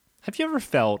Have you ever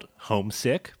felt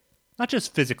homesick? Not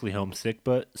just physically homesick,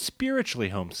 but spiritually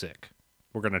homesick.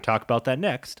 We're going to talk about that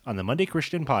next on the Monday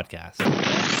Christian Podcast.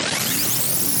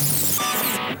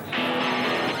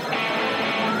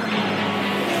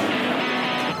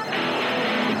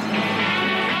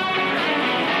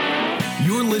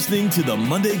 You're listening to the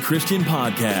Monday Christian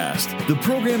Podcast, the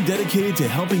program dedicated to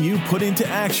helping you put into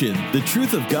action the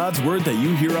truth of God's Word that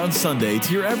you hear on Sunday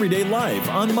to your everyday life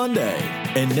on Monday.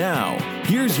 And now,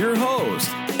 here's your host,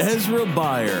 Ezra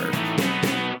Beyer.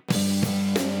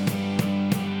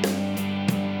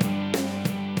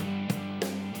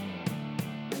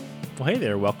 Well, hey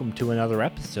there. Welcome to another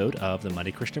episode of the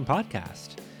Monday Christian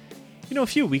Podcast. You know, a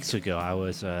few weeks ago, I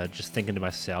was just thinking to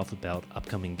myself about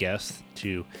upcoming guests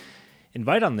to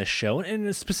invite on this show,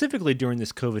 and specifically during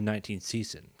this COVID-19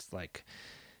 season. It's like,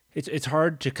 it's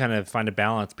hard to kind of find a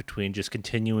balance between just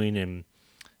continuing and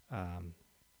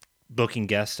booking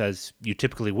guests as you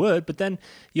typically would, but then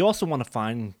you also want to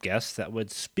find guests that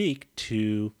would speak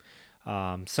to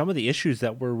some of the issues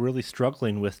that we're really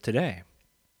struggling with today.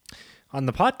 On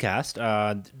the podcast,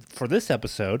 for this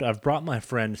episode, I've brought my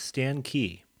friend Stan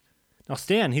Key. Now,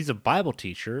 Stan, he's a Bible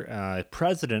teacher,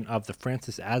 president of the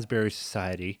Francis Asbury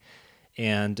Society,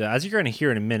 and as you're going to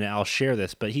hear in a minute, I'll share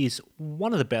this, but he's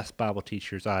one of the best Bible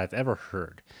teachers I've ever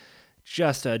heard.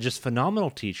 Just phenomenal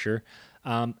teacher.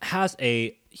 Has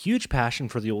a huge passion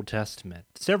for the Old Testament.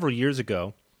 Several years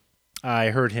ago, I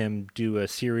heard him do a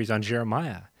series on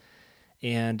Jeremiah.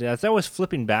 And as I was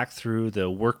flipping back through the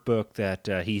workbook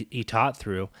that he taught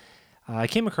through, I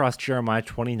came across Jeremiah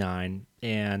 29,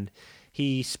 and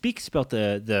he speaks about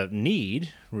the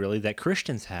need, really, that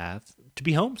Christians have to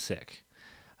be homesick.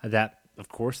 That, of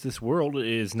course, this world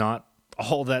is not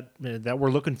all that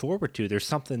we're looking forward to. There's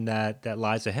something that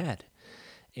lies ahead.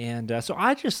 And so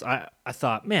I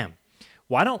thought, man,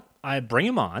 why don't I bring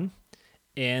him on,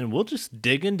 and we'll just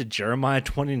dig into Jeremiah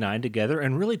 29 together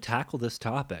and really tackle this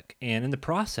topic. And in the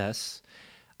process,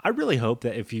 I really hope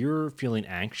that if you're feeling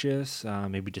anxious,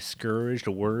 maybe discouraged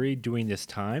or worried during this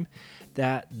time,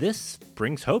 that this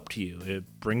brings hope to you.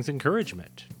 It brings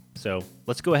encouragement. So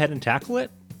let's go ahead and tackle it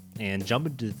and jump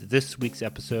into this week's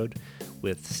episode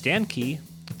with Stan Key,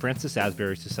 Francis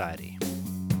Asbury Society.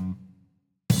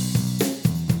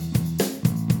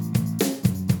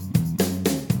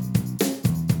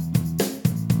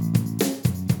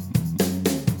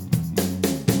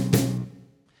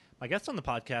 My guest on the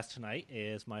podcast tonight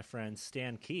is my friend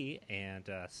Stan Key, and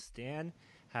Stan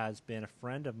has been a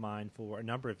friend of mine for a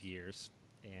number of years,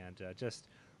 and just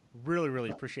really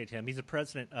appreciate him. He's the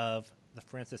president of the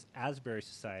Francis Asbury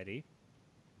Society.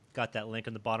 Got that link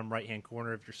in the bottom right-hand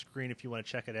corner of your screen if you want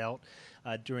to check it out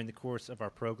during the course of our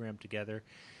program together.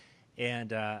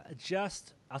 And I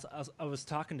was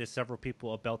talking to several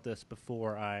people about this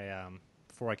before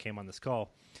I came on this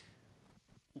call.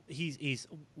 He's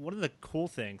one of the cool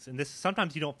things, and this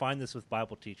sometimes you don't find this with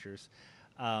Bible teachers.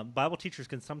 Bible teachers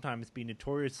can sometimes be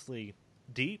notoriously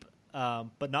deep,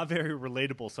 but not very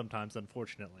relatable sometimes,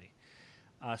 unfortunately.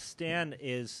 Stan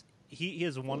is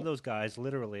one of those guys,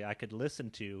 literally, I could listen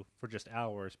to for just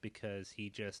hours because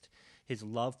his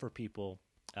love for people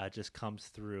just comes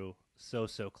through so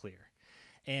clear.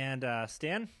 And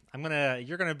Stan,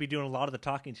 you're gonna be doing a lot of the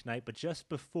talking tonight, but just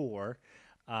before,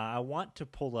 I want to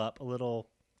pull up a little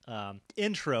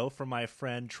intro from my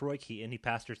friend Troy Keaton. He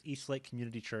pastors East Lake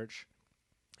Community Church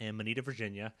in Moneta,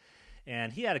 Virginia,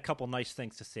 and he had a couple nice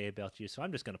things to say about you. So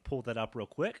I'm just going to pull that up real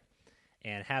quick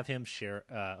and have him share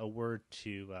a word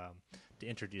to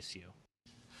introduce you.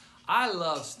 I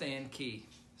love Stan Key.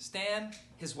 Stan,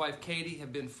 his wife Katie,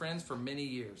 have been friends for many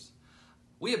years.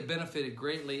 We have benefited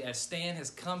greatly as Stan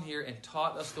has come here and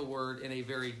taught us the Word in a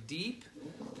very deep,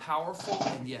 powerful,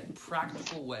 and yet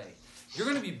practical way. You're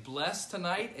going to be blessed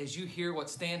tonight as you hear what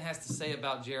Stan has to say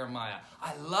about Jeremiah.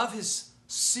 I love his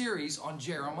series on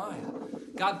Jeremiah.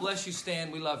 God bless you, Stan.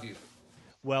 We love you.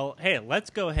 Well, hey, let's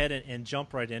go ahead and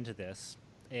jump right into this.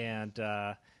 And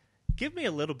give me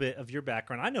a little bit of your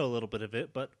background. I know a little bit of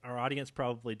it, but our audience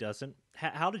probably doesn't.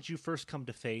 How did you first come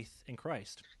to faith in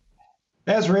Christ?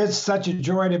 Ezra, it's such a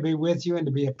joy to be with you and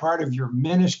to be a part of your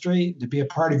ministry, to be a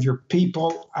part of your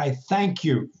people. I thank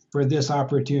you for this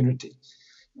opportunity.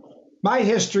 My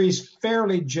history is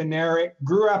fairly generic.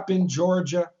 Grew up in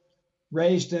Georgia,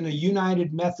 raised in a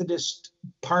United Methodist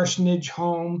parsonage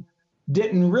home.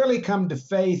 Didn't really come to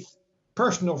faith,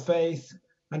 personal faith,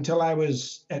 until I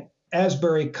was at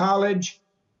Asbury College.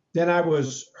 Then I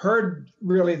heard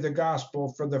really the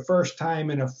gospel for the first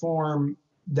time in a form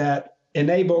that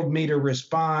enabled me to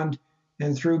respond,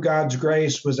 and through God's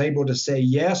grace was able to say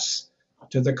yes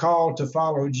to the call to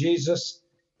follow Jesus.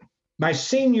 My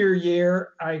senior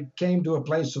year, I came to a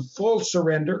place of full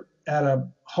surrender at a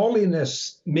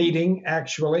holiness meeting,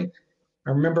 actually. I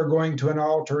remember going to an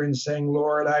altar and saying,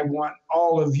 Lord, I want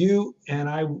all of you, and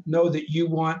I know that you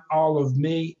want all of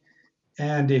me.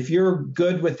 And if you're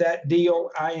good with that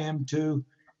deal, I am too.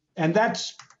 And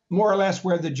that's more or less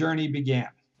where the journey began.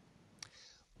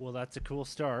 Well, that's a cool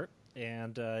start.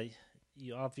 And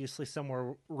you obviously,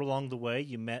 somewhere along the way,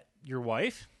 you met your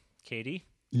wife, Katie.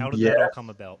 How did that all come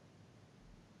about?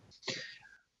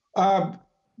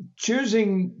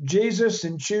 Choosing Jesus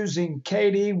and choosing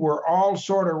Katie were all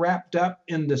sort of wrapped up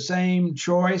in the same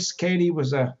choice. Katie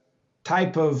was a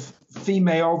type of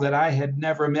female that I had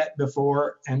never met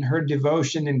before, and her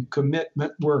devotion and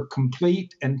commitment were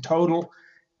complete and total.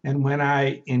 And when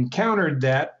I encountered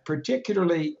that,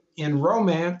 particularly in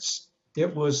romance,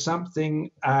 it was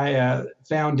something I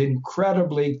found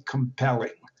incredibly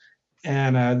compelling.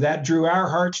 And that drew our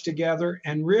hearts together.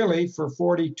 And really, for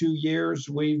 42 years,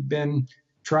 we've been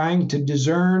trying to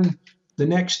discern the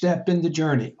next step in the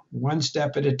journey, one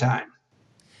step at a time.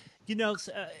 You know,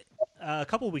 a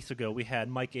couple of weeks ago, we had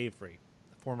Mike Avery,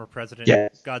 former president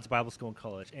Yes. of God's Bible School and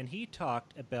College, and he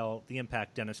talked about the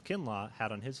impact Dennis Kinlaw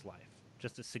had on his life,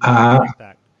 just a significant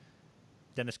impact.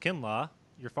 Dennis Kinlaw,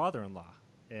 your father-in-law.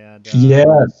 And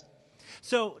yes.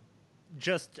 So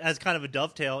just as kind of a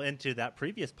dovetail into that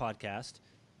previous podcast,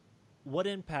 what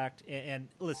impact, and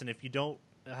listen, if you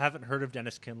haven't heard of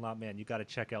Dennis Kinlaw, man, you got to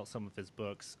check out some of his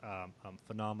books.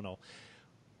 Phenomenal.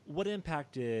 What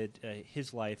impact did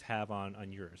his life have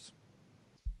on yours?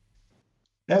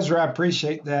 Ezra, I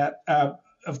appreciate that.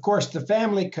 Of course, the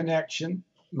family connection,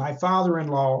 my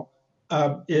father-in-law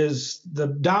is the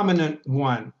dominant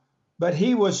one, but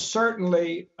he was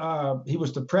certainly, he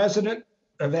was the president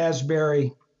of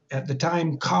Asbury, at the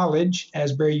time college,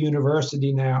 Asbury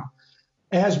University now.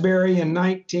 Asbury in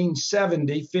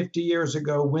 1970, 50 years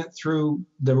ago, went through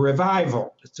the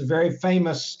revival. It's a very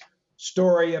famous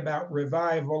story about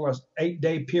revival, an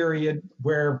 8-day period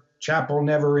where chapel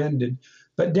never ended.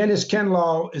 But Dennis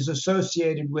Kinlaw is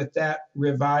associated with that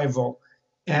revival.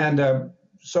 And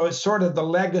so it's sort of the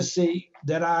legacy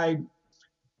that I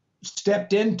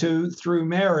stepped into through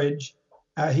marriage.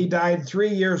 He died 3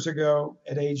 years ago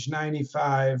at age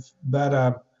 95,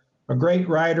 but a great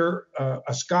writer,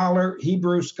 a scholar,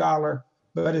 Hebrew scholar,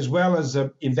 but as well as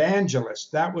an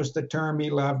evangelist. That was the term he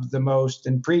loved the most,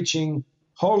 and preaching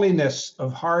holiness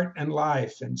of heart and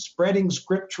life and spreading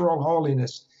scriptural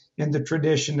holiness in the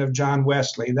tradition of John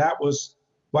Wesley. That was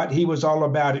what he was all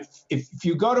about. If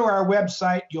you go to our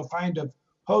website, you'll find a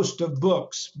host of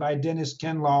books by Dennis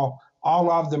Kinlaw.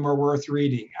 All of them are worth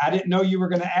reading. I didn't know you were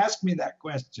going to ask me that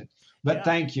question, but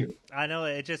thank you. I know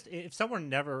if someone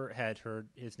never had heard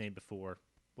his name before,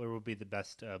 where would be the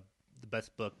best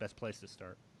book, best place to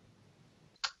start?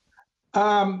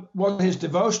 Well, his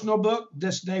devotional book,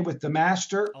 This Day with the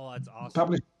Master, that's awesome.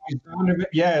 Published by Donovan,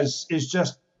 is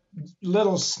just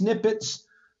little snippets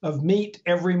of meat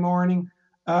every morning.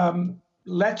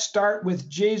 Let's Start with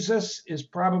Jesus is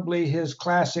probably his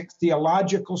classic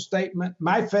theological statement.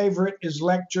 My favorite is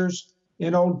Lectures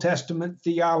in Old Testament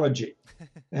Theology.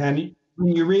 And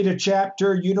when you read a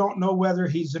chapter, you don't know whether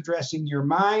he's addressing your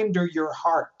mind or your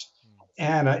heart.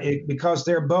 And because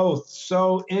they're both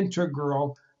so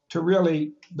integral to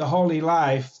really the holy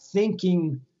life,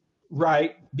 thinking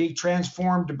right, be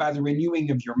transformed by the renewing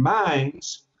of your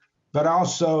minds, but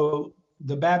also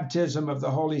the baptism of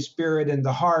the Holy Spirit in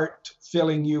the heart,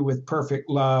 filling you with perfect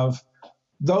love.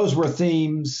 Those were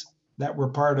themes that were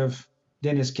part of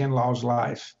Dennis Kinlaw's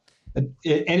life. And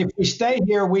if we stay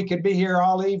here, we could be here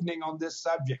all evening on this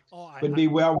subject. Would be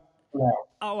well.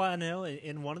 Oh, I know.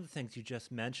 And one of the things you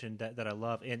just mentioned that I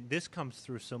love, and this comes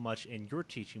through so much in your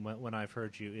teaching when I've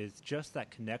heard you, is just that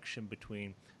connection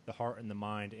between the heart and the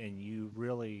mind. And you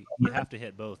have to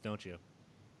hit both, don't you?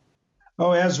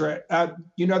 Oh, Ezra,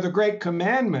 the great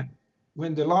commandment,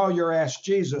 when the lawyer asked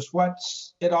Jesus,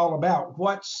 what's it all about?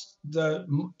 What's the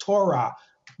Torah,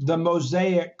 the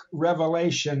Mosaic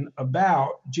revelation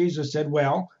about? Jesus said,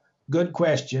 well, good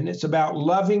question. It's about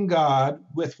loving God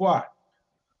with what?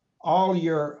 All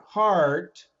your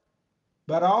heart,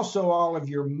 but also all of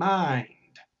your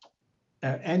mind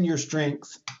and your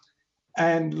strength.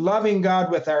 And loving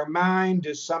God with our mind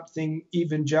is something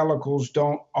evangelicals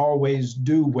don't always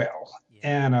do well.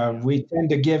 And we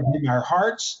tend to give him our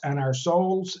hearts and our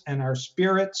souls and our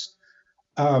spirits.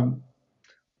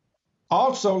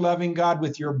 Also loving God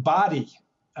with your body.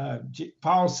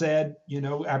 Paul said,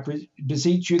 I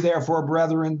beseech you therefore,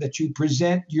 brethren, that you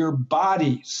present your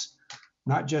bodies,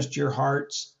 not just your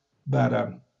hearts.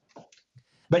 But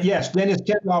yes, Dennis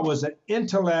Kinlaw was an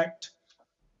intellect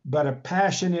but a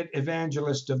passionate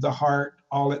evangelist of the heart,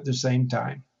 all at the same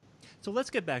time. So let's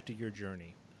get back to your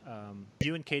journey.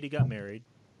 You and Katie got married,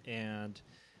 and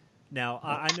now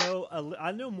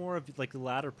I know more of like the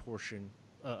latter portion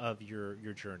of your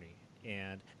journey.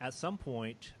 And at some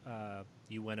point,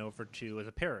 you went over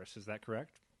to Paris. Is that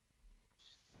correct?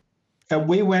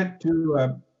 We went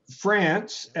to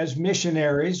France as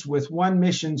missionaries with One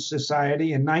Mission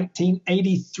Society in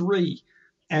 1983,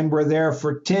 and were there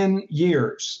for 10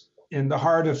 years in the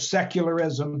heart of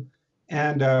secularism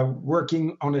and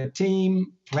working on a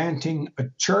team, planting a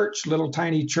church, little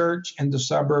tiny church in the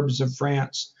suburbs of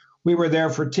France. We were there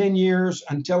for 10 years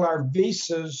until our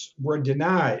visas were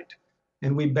denied,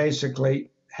 and we basically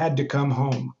had to come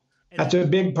home. That's a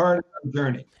big part of our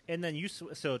journey. And then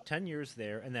so 10 years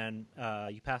there, and then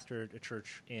you pastored a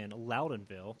church in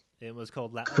Loudonville. It was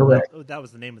called Correct. That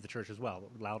was the name of the church as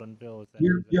well. Loudonville.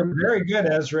 You're very good,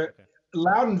 Ezra. Okay.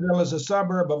 Loudonville is a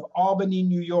suburb of Albany,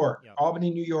 New York. Yep. Albany,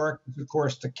 New York is, of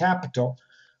course, the capital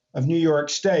of New York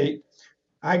State.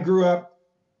 I grew up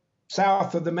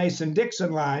south of the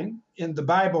Mason-Dixon line in the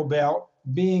Bible Belt.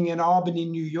 Being in Albany,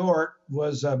 New York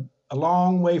was a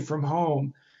long way from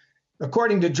home.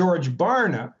 According to George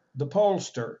Barna, the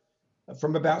pollster,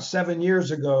 from about 7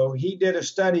 years ago, he did a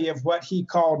study of what he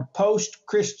called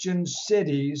post-Christian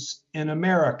cities in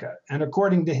America. And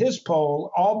according to his poll,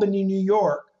 Albany, New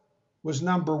York was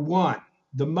number one,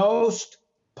 the most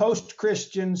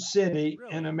post-Christian city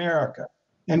in America.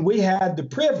 And we had the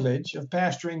privilege of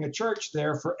pastoring a church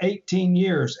there for 18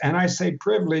 years. And I say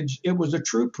privilege, it was a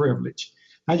true privilege.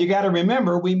 Now, you got to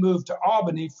remember, we moved to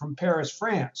Albany from Paris,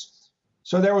 France.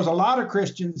 So there was a lot of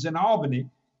Christians in Albany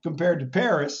compared to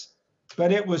Paris,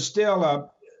 but it was still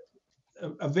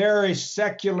a very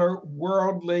secular,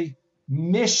 worldly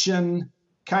mission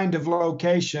kind of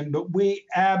location. But we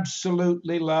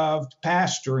absolutely loved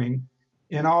pastoring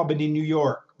in Albany, New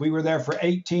York. We were there for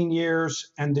 18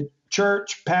 years, and the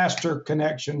church-pastor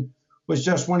connection was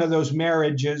just one of those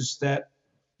marriages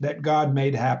that God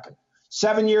made happen.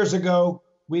 7 years ago,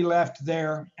 we left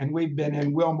there, and we've been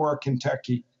in Wilmore,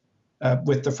 Kentucky,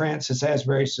 with the Francis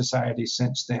Asbury Society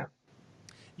since then.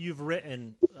 You've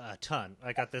written a ton.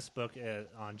 I got this book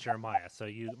on Jeremiah, so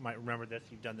you might remember this.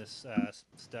 You've done this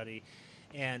study,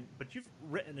 but you've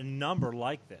written a number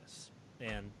like this,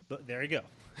 but there you go.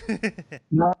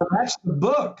 No, that's the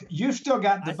book. You still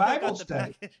got the Bible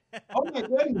study. Oh my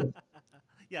goodness!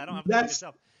 Yeah, I don't have to do it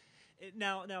yourself.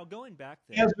 Now going back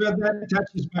there, Ezra, that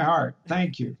touches my heart.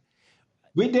 Thank you.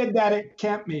 We did that at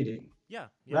camp meeting. Yeah,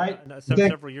 right.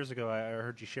 Several years ago, I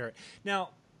heard you share it. Now,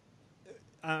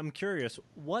 I'm curious,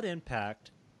 what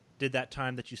impact did that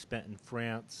time that you spent in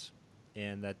France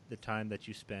and the time that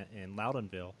you spent in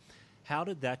Loudonville, how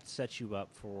did that set you up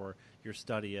for your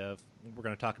study of, we're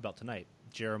going to talk about tonight,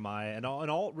 Jeremiah and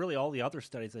all the other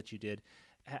studies that you did?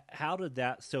 How did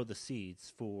that sow the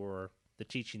seeds for the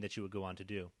teaching that you would go on to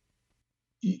do?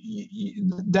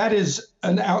 That is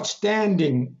an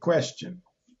outstanding question,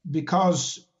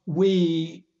 because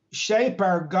we shape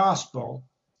our gospel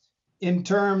in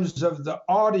terms of the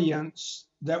audience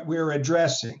that we're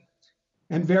addressing.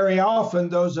 And very often,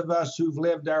 those of us who've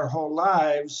lived our whole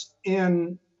lives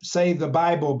in, say, the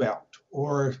Bible Belt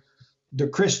or the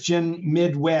Christian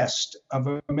Midwest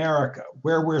of America,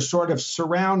 where we're sort of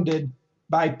surrounded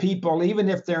by people, even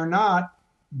if they're not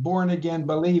born-again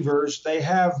believers, they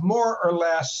have more or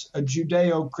less a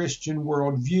Judeo-Christian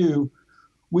worldview.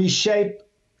 We shape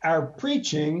our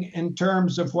preaching in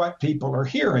terms of what people are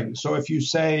hearing. So if you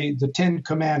say the Ten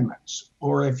Commandments,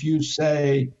 or if you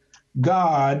say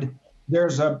God,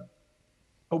 there's a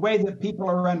way that people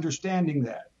are understanding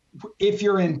that. If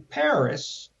you're in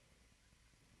Paris,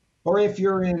 or if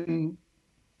you're in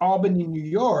Albany, New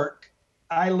York,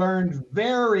 I learned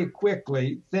very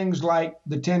quickly things like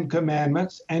the Ten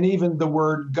Commandments and even the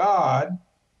word God,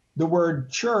 the word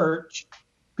church.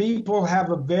 People have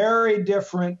a very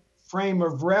different frame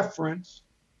of reference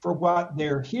for what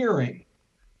they're hearing.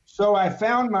 So I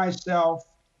found myself,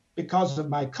 because of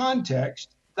my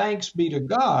context, thanks be to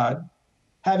God,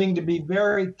 having to be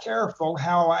very careful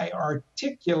how I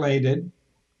articulated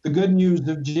the good news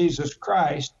of Jesus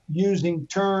Christ, using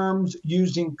terms,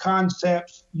 using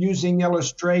concepts, using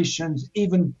illustrations,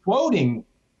 even quoting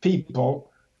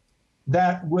people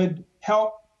that would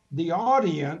help the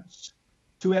audience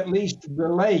to at least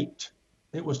relate.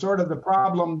 It was sort of the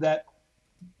problem that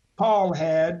Paul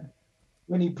had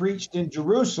when he preached in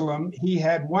Jerusalem. He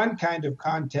had one kind of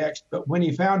context, but when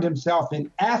he found himself in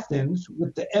Athens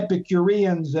with the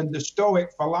Epicureans and the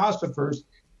Stoic philosophers,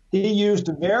 he used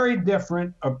a very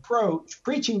different approach,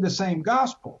 preaching the same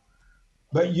gospel,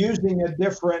 but using a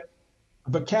different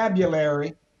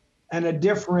vocabulary and a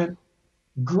different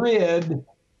grid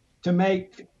to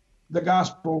make the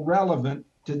gospel relevant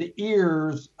to the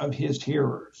ears of his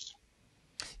hearers.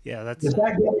 Yeah, that's. Does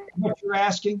that get what you're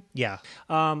asking? Yeah.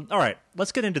 All right.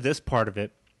 Let's get into this part of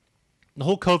it. The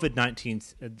whole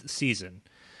COVID-19 season.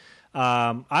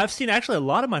 I've seen actually a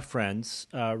lot of my friends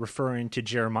referring to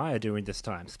Jeremiah during this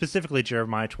time, specifically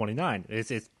Jeremiah 29.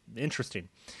 It's interesting.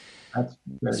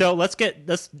 So let's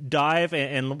dive,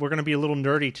 and we're going to be a little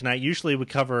nerdy tonight. Usually we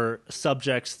cover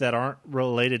subjects that aren't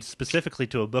related specifically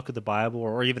to a book of the Bible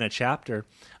or even a chapter,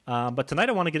 but tonight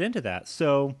I want to get into that.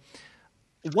 So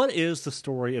what is the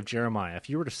story of Jeremiah? If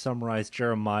you were to summarize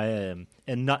Jeremiah in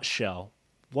a nutshell,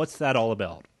 what's that all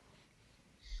about?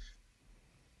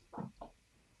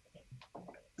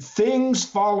 Things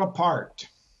fall apart.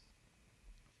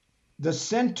 The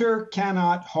center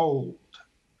cannot hold.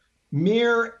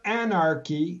 Mere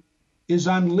anarchy is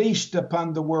unleashed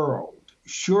upon the world.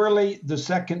 Surely the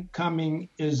second coming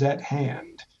is at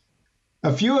hand.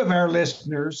 A few of our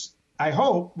listeners, I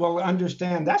hope, will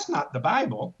understand that's not the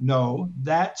Bible. No,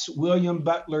 that's William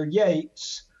Butler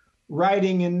Yeats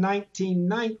writing in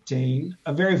 1919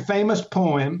 a very famous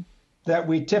poem that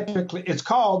it's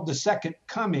called The Second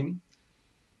Coming,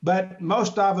 but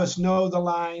most of us know the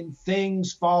line,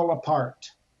 things fall apart.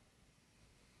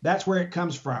 That's where it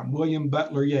comes from, William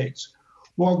Butler Yeats.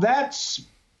 Well, that's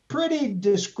pretty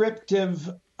descriptive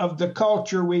of the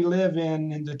culture we live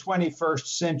in the 21st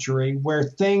century, where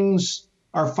things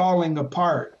are falling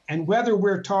apart. And whether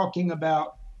we're talking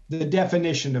about the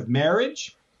definition of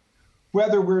marriage,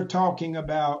 whether we're talking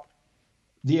about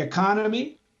the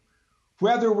economy,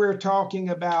 whether we're talking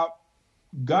about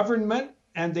government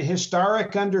and the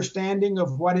historic understanding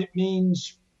of what it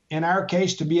means, in our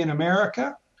case, to be an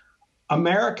American,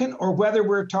 or whether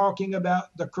we're talking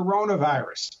about the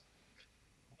coronavirus,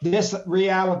 this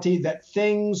reality that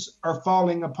things are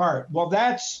falling apart. Well,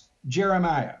 that's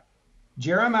Jeremiah.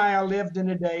 Jeremiah lived in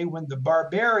a day when the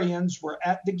barbarians were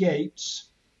at the gates,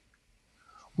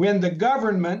 when the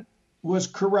government was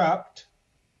corrupt,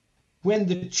 when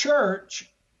the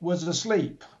church was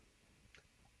asleep.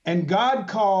 And God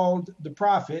called the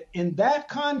prophet in that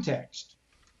context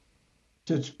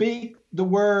to speak the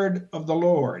word of the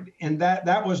Lord. And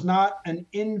that was not an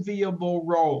enviable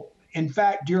role. In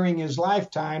fact, during his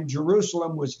lifetime,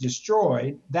 Jerusalem was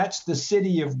destroyed. That's the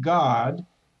city of God.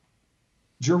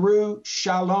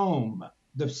 Jerusalem,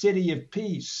 the city of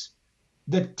peace.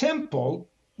 The temple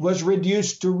was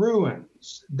reduced to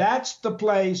ruins. That's the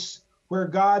place where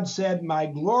God said, my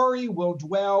glory will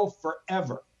dwell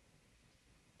forever.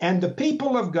 And the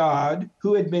people of God,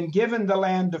 who had been given the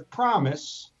land of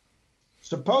promise,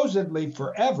 supposedly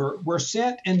forever, were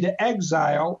sent into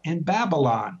exile in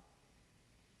Babylon.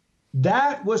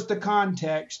 That was the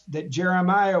context that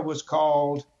Jeremiah was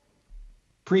called,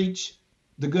 preach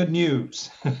the good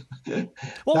news.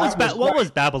 What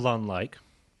was Babylon like?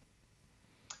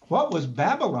 What was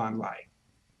Babylon like?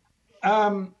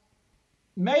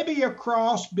 Maybe a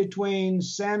cross between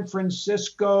San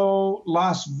Francisco,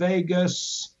 Las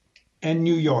Vegas, and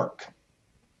New York,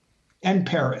 and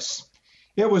Paris.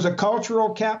 It was a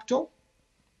cultural capital.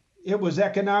 It was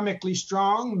economically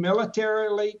strong,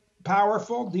 militarily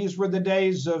powerful. These were the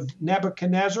days of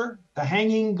Nebuchadnezzar. The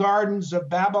Hanging Gardens of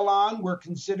Babylon were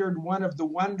considered one of the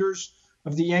wonders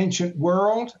of the ancient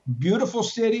world. Beautiful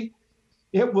city.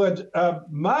 It was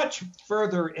much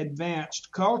further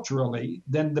advanced culturally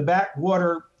than the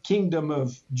backwater kingdom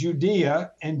of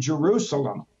Judea and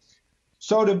Jerusalem.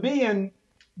 So to be in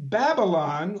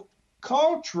Babylon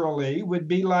culturally would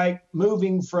be like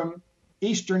moving from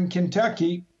eastern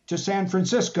Kentucky to San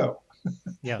Francisco.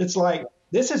 Yeah. It's like,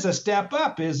 this is a step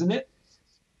up, isn't it?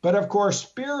 But of course,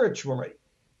 spiritually,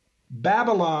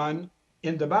 Babylon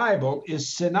in the Bible is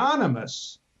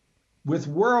synonymous with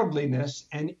worldliness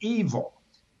and evil.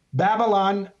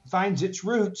 Babylon finds its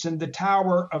roots in the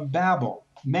Tower of Babel,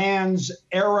 man's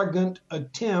arrogant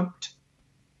attempt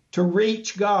to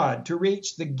reach God, to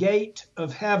reach the gate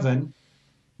of heaven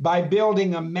by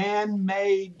building a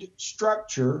man-made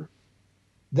structure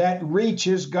that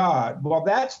reaches God. Well,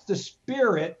 that's the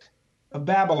spirit of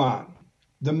Babylon,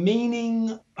 the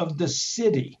meaning of the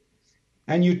city.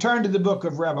 And you turn to the book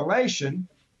of Revelation,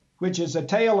 which is a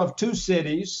tale of two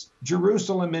cities,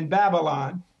 Jerusalem and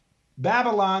Babylon.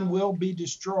 Babylon will be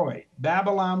destroyed.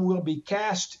 Babylon will be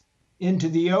cast into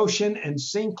the ocean and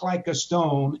sink like a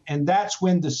stone. And that's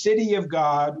when the city of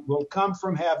God will come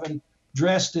from heaven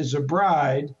dressed as a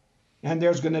bride. And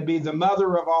there's going to be the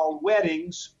mother of all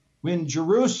weddings when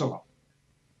Jerusalem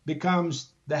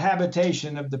becomes the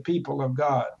habitation of the people of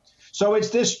God. So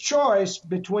it's this choice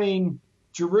between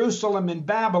Jerusalem and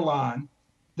Babylon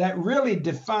that really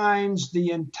defines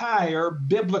the entire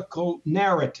biblical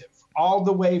narrative, all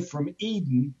the way from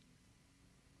Eden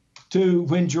to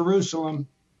when Jerusalem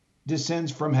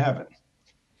descends from heaven.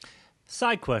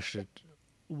 Side question.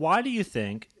 Why do you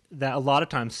think that a lot of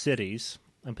times cities,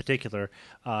 in particular,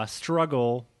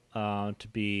 struggle to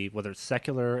be, whether it's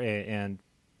secular and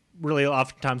really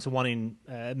oftentimes wanting,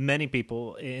 many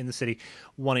people in the city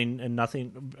wanting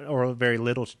nothing or very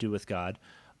little to do with God?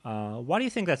 Why do you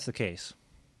think that's the case?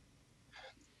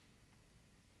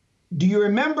 Do you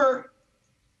remember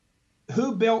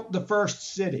who built the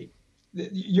first city?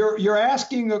 You're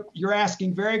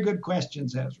asking very good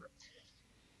questions, Ezra.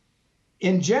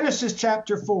 In Genesis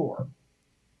chapter 4,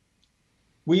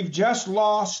 we've just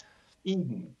lost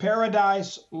Eden,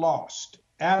 paradise lost.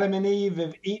 Adam and Eve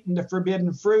have eaten the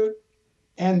forbidden fruit,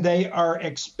 and they are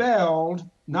expelled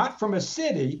not from a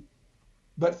city,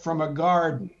 but from a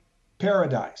garden,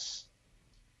 paradise.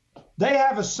 They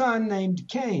have a son named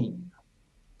Cain,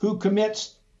 who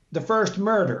commits the first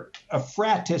murder, a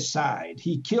fratricide.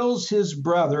 He kills his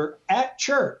brother at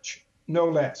church, no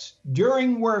less.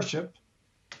 During worship,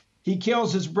 he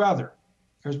kills his brother.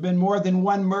 There's been more than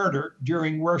one murder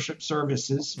during worship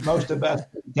services, most of us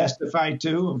testify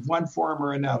to, of one form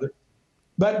or another.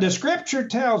 But the scripture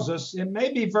tells us, it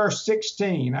may be verse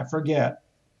 16, I forget,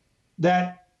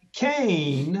 that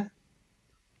Cain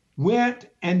went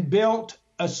and built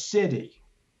a city.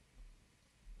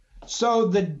 So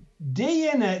the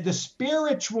DNA, the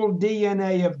spiritual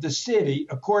DNA of the city,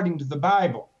 according to the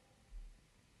Bible,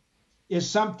 is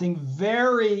something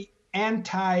very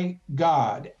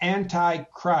anti-God,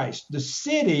 anti-Christ. The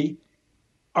city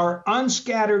are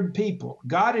unscattered people.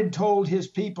 God had told his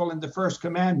people in the first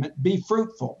commandment, be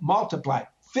fruitful, multiply,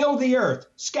 fill the earth,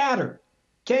 scatter.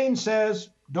 Cain says,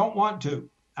 don't want to.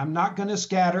 I'm not going to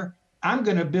scatter. I'm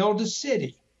going to build a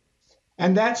city.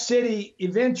 And that city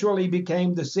eventually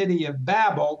became the city of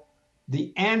Babel,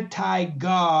 the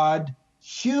anti-God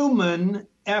human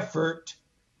effort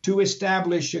to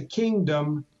establish a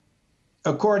kingdom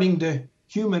according to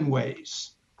human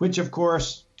ways, which of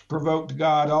course provoked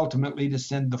God ultimately to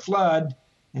send the flood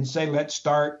and say, let's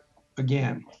start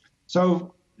again.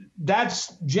 So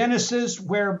that's Genesis,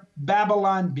 where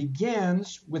Babylon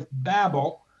begins with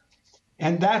Babel.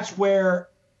 And that's where,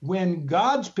 when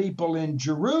God's people in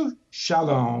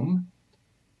Jerusalem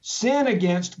sin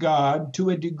against God to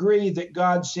a degree that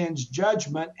God sends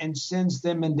judgment and sends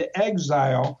them into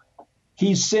exile,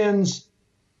 he sends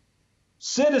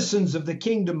citizens of the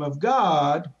kingdom of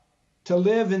God to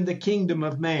live in the kingdom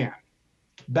of man,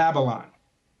 Babylon.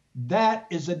 That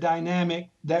is a dynamic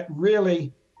that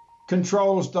really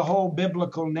controls the whole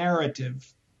biblical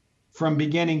narrative from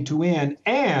beginning to end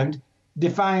and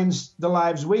defines the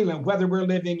lives we live, whether we're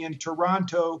living in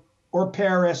Toronto or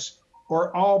Paris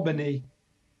or Albany.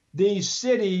 These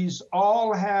cities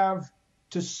all have,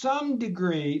 to some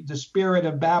degree, the spirit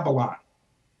of Babylon,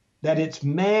 that it's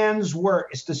man's work.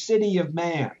 It's the city of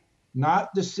man,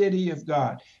 not the city of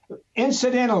God.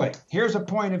 Incidentally, here's a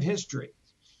point of history.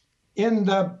 In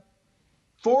the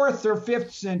 4th or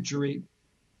 5th century,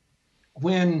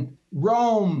 when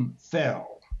Rome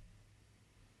fell.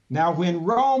 Now, when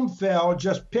Rome fell,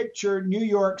 just picture New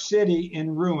York City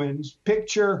in ruins,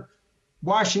 picture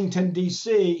Washington,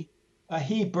 D.C., a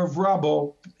heap of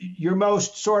rubble, your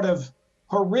most sort of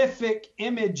horrific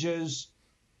images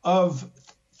of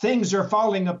things are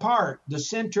falling apart. The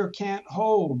center can't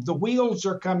hold. The wheels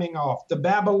are coming off. The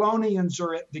Babylonians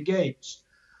are at the gates.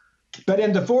 But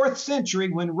in the 4th century,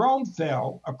 when Rome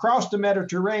fell, across the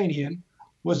Mediterranean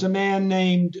was a man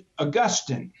named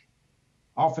Augustine,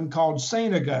 often called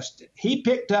Saint Augustine. He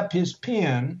picked up his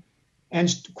pen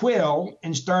and quill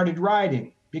and started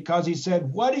writing, because he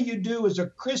said, what do you do as a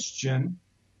Christian,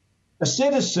 a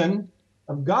citizen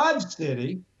of God's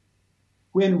city,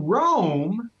 when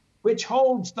Rome, which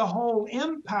holds the whole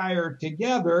empire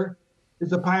together,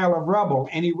 is a pile of rubble?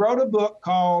 And he wrote a book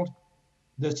called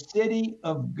The City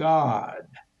of God.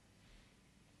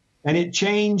 And it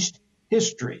changed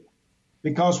history,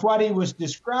 because what he was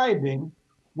describing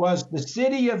was the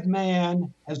city of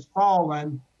man has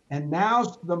fallen, and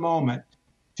now's the moment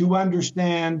to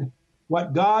understand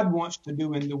what God wants to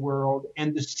do in the world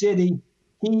and the city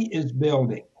he is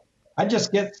building.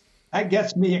 That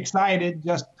gets me excited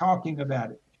just talking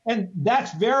about it. And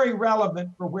that's very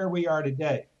relevant for where we are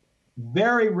today.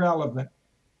 Very relevant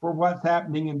for what's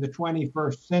happening in the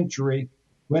 21st century,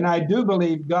 when I do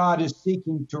believe God is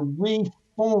seeking to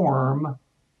reform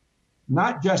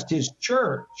not just his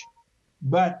church,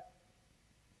 but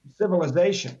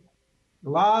civilization. A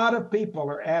lot of people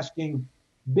are asking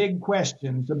big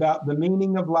questions about the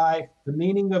meaning of life, the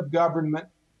meaning of government,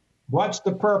 What's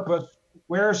the purpose?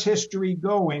 Where's history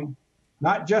going?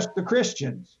 Not just the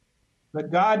Christians,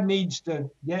 but God needs to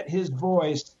get his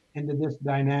voice into this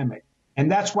dynamic.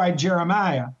 And that's why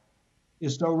Jeremiah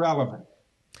is so relevant.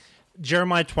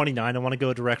 Jeremiah 29, I want to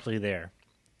go directly there.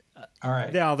 All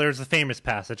right. Now, there's a famous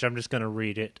passage. I'm just going to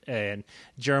read it. And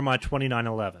Jeremiah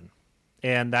 29:11.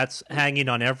 And that's hanging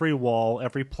on every wall,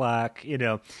 every plaque, and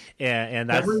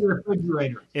that's every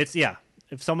refrigerator. It's, yeah.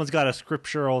 If someone's got a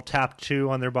scriptural tattoo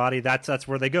on their body, that's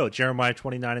where they go. Jeremiah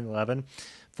 29:11.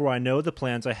 For I know the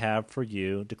plans I have for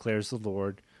you, declares the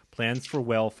Lord, plans for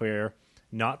welfare,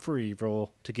 not for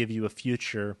evil, to give you a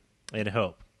future and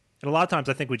hope. And a lot of times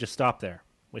I think we just stop there.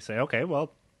 We say, okay,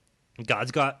 well,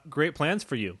 God's got great plans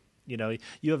for you.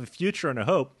 You have a future and a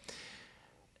hope.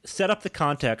 Set up the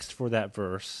context for that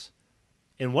verse.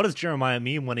 And what does Jeremiah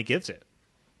mean when he gives it?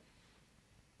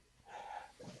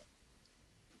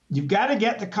 You've got to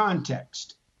get the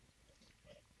context.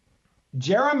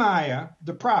 Jeremiah,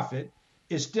 the prophet,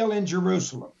 is still in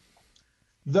Jerusalem.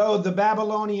 Though the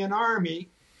Babylonian army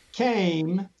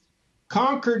came,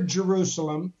 conquered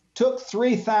Jerusalem, took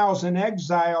 3,000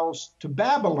 exiles to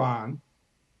Babylon,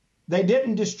 they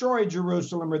didn't destroy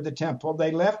Jerusalem or the temple.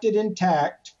 They left it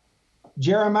intact.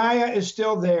 Jeremiah is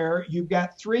still there. You've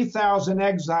got 3,000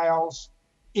 exiles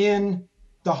in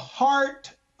the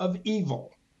heart of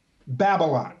evil,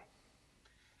 Babylon.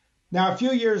 Now, a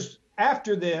few years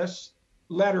after this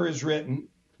letter is written,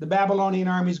 the Babylonian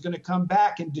army is going to come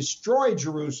back and destroy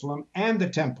Jerusalem and the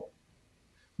temple.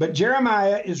 But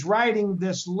Jeremiah is writing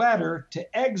this letter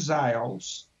to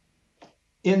exiles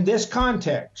in this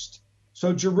context.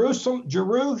 So Jerusalem,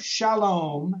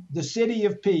 the city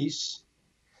of peace,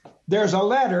 there's a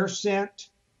letter sent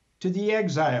to the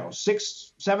exiles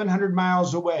 700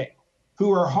 miles away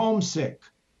who are homesick.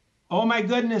 Oh my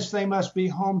goodness, they must be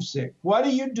homesick. What do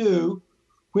you do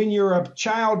when you're a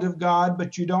child of God,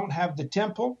 but you don't have the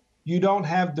temple, you don't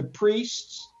have the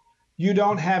priests, you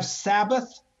don't have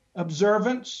Sabbath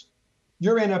observance?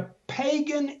 You're in a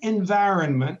pagan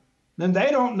environment, and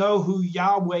they don't know who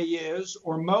Yahweh is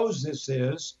or Moses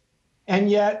is, and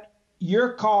yet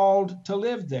you're called to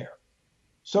live there.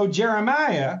 So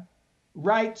Jeremiah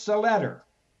writes a letter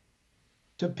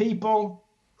to people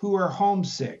who are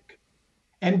homesick.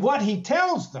 And what he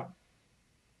tells them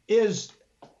is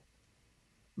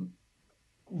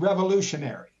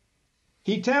revolutionary.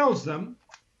 He tells them,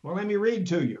 well, let me read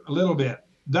to you a little bit.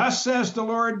 Thus says the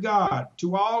Lord God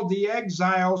to all the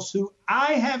exiles who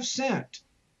I have sent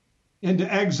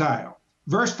into exile.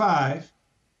 Verse 5,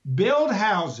 build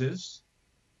houses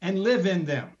and live in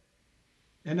them.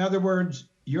 In other words,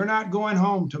 you're not going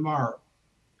home tomorrow.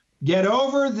 Get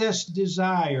over this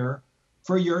desire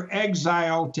for your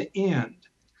exile to end.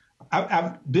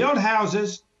 Build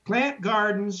houses, plant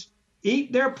gardens,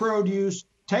 eat their produce,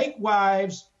 take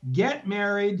wives, get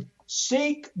married,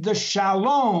 seek the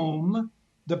shalom,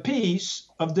 the peace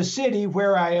of the city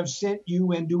where I have sent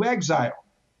you into exile.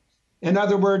 In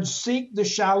other words, seek the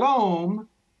shalom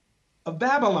of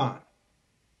Babylon.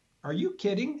 Are you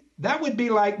kidding? That would be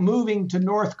like moving to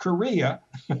North Korea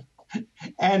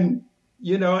and,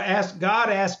 ask God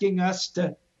asking us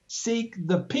to seek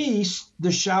the peace,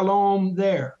 the shalom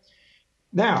there.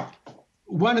 Now,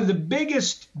 one of the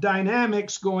biggest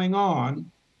dynamics going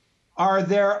on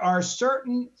there are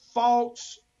certain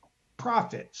false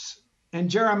prophets, and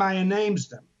Jeremiah names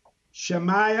them.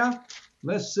 Shemaiah,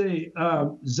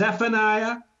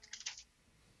 Zephaniah,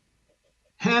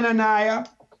 Hananiah.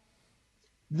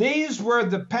 These were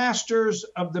the pastors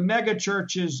of the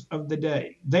megachurches of the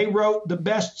day. They wrote the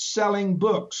best-selling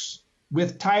books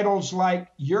with titles like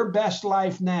Your Best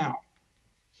Life Now,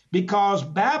 because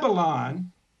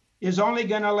Babylon is only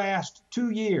going to last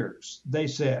 2 years, they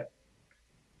said.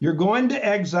 You're going to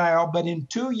exile, but in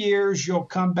 2 years, you'll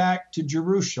come back to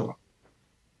Jerusalem.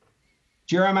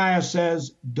 Jeremiah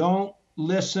says, don't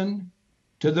listen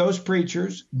to those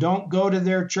preachers. Don't go to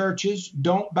their churches.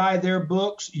 Don't buy their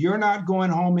books. You're not going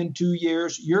home in 2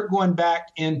 years. You're going back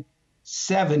in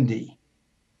 70.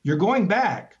 You're going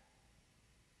back,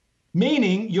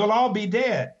 meaning you'll all be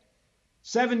dead.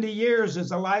 70 years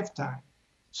is a lifetime.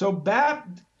 So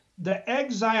the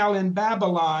exile in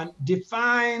Babylon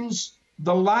defines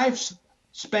the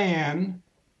lifespan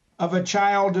of a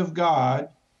child of God,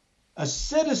 a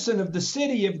citizen of the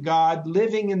city of God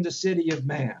living in the city of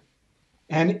man.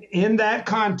 And in that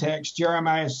context,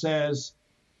 Jeremiah says,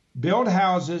 build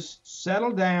houses,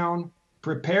 settle down,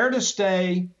 prepare to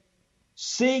stay,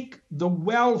 seek the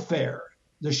welfare,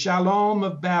 the shalom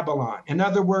of Babylon. In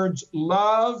other words,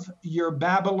 love your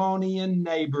Babylonian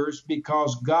neighbors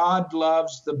because God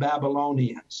loves the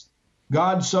Babylonians.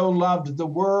 God so loved the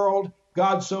world,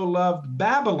 God so loved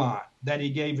Babylon that he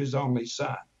gave his only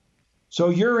son. So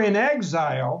you're in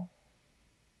exile,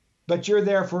 but you're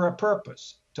there for a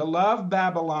purpose, to love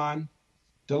Babylon,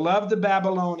 to love the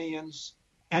Babylonians,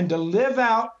 and to live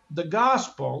out the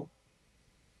gospel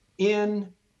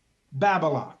in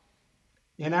Babylon.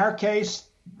 In our case,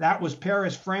 that was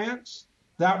Paris, France.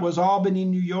 That was Albany,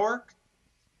 New York.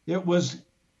 It was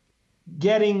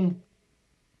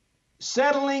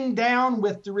settling down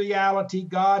with the reality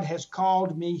God has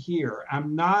called me here.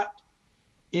 I'm not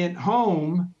in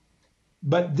home,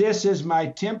 but this is my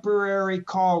temporary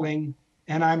calling,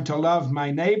 and I'm to love my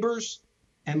neighbors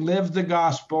and live the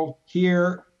gospel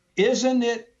here. Isn't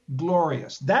it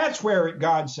glorious? That's where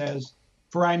God says,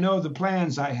 for I know the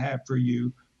plans I have for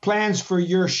you, plans for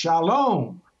your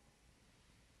shalom,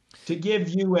 to give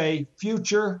you a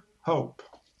future hope.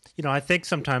 I think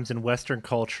sometimes in Western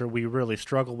culture, we really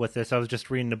struggle with this. I was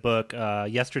just reading a book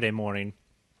yesterday morning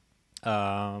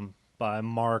by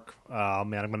Mark, I'm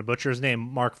going to butcher his name,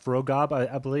 Mark Frogob,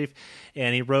 I believe,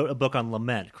 and he wrote a book on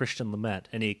lament, Christian lament,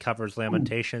 and he covers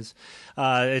Lamentations.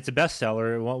 It's a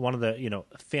bestseller, one of the,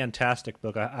 fantastic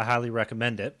book. I highly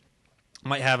recommend it.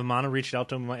 Might have him on and reach out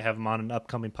to him. Might have him on an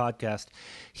upcoming podcast.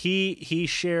 He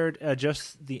shared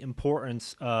just the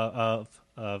importance of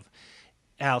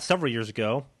how several years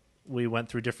ago we went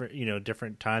through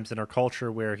different times in our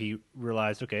culture where he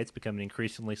realized, okay, it's becoming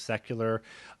increasingly secular,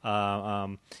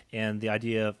 and the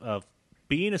idea of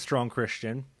being a strong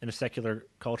Christian in a secular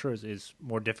culture is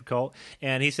more difficult.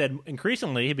 And he said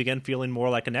increasingly he began feeling more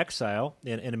like an exile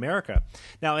in America.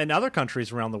 Now, in other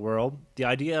countries around the world, the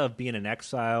idea of being an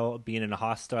exile, being in a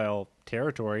hostile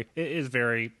territory is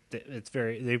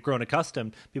they've grown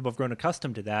accustomed. People have grown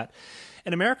accustomed to that.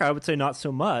 In America, I would say not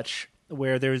so much,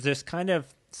 where there's this kind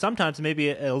of sometimes maybe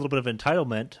a little bit of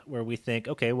entitlement where we think,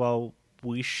 okay, well,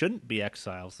 we shouldn't be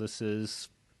exiles. This is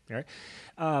right.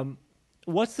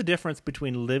 What's the difference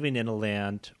between living in a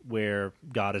land where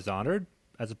God is honored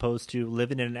as opposed to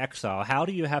living in an exile? How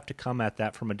do you have to come at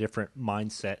that from a different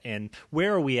mindset? And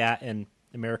where are we at in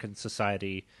American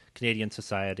society, Canadian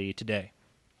society today?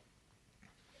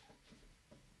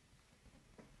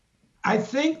 I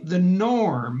think the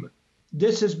norm,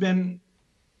 this has been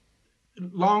a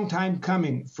long time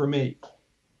coming for me.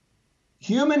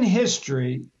 Human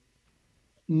history,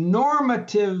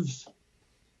 normative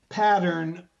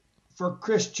pattern for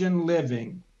Christian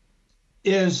living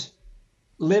is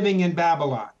living in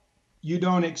Babylon. You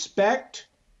don't expect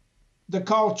the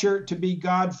culture to be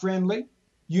God-friendly.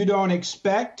 You don't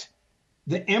expect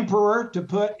the emperor to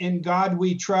put "In God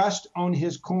We Trust" on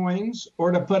his coins,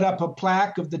 or to put up a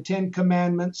plaque of the Ten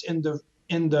Commandments in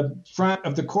the front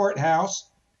of the courthouse.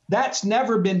 That's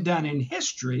never been done in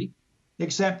history,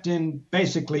 except in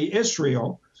basically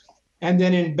Israel, and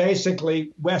then in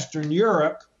basically Western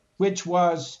Europe, which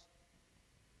was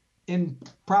in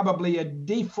probably a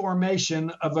deformation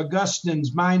of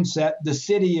Augustine's mindset. The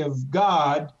city of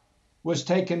God was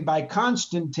taken by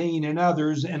Constantine and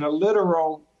others in a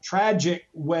literal, tragic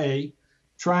way,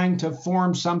 trying to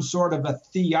form some sort of a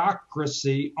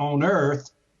theocracy on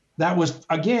earth that was,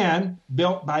 again,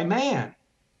 built by man,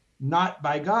 not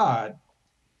by God.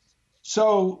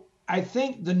 So I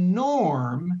think the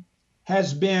norm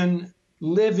has been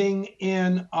living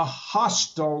in a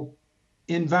hostile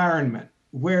environment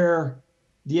where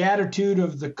the attitude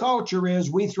of the culture is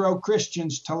we throw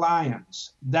Christians to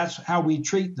lions. That's how we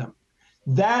treat them.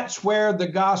 That's where the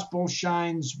gospel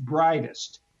shines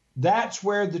brightest. That's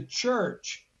where the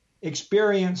church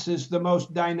experiences the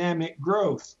most dynamic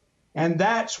growth. And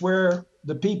that's where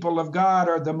the people of God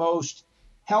are the most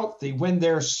healthy, when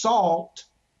they're salt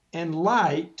and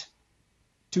light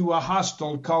to a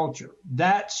hostile culture.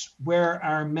 That's where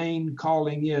our main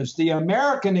calling is. The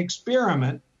American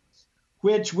experiment,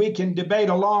 which we can debate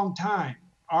a long time.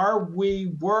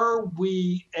 Were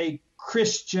we a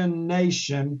Christian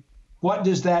nation? What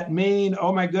does that mean?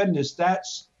 Oh my goodness,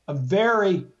 that's a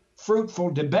very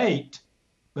fruitful debate,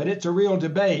 but it's a real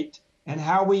debate, and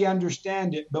how we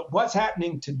understand it. But what's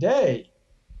happening today,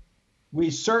 we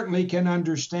certainly can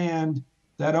understand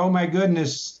that, oh my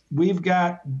goodness, we've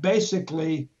got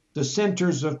basically the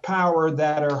centers of power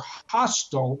that are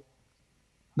hostile,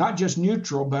 not just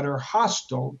neutral, but are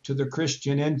hostile to the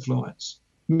Christian influence.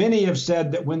 Many have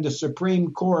said that when the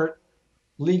Supreme Court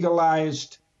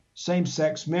legalized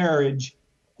same-sex marriage,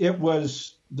 it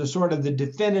was the sort of the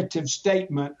definitive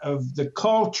statement of the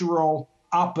cultural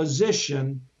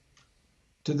opposition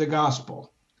to the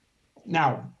gospel.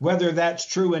 Now, whether that's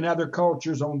true in other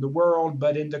cultures on the world,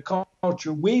 but in the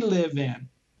culture we live in,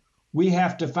 we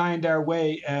have to find our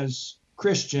way as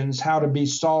Christians how to be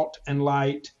salt and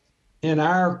light in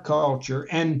our culture.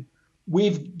 And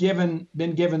we've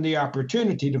been given the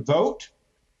opportunity to vote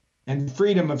and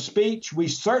freedom of speech. We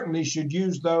certainly should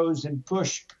use those and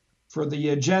push for the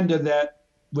agenda that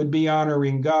would be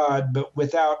honoring God, but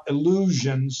without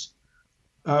illusions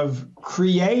of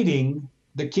creating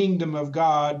the kingdom of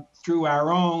God through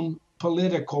our own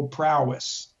political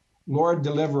prowess. Lord,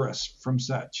 deliver us from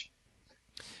such.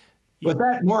 Was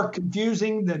that more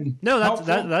confusing than No, helpful?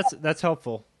 that's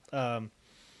helpful.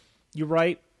 You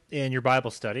write in your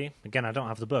Bible study. Again, I don't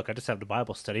have the book; I just have the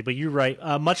Bible study. But you write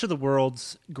much of the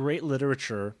world's great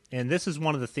literature, and this is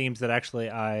one of the themes that actually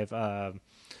I've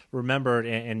remembered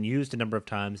and used a number of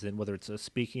times, in whether it's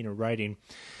speaking or writing.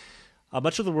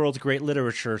 Much of the world's great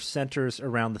literature centers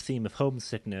around the theme of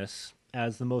homesickness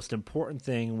as the most important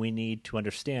thing we need to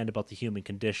understand about the human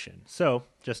condition. So,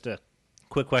 just a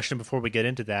quick question before we get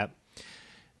into that.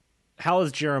 How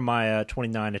is Jeremiah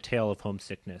 29 a tale of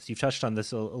homesickness? You've touched on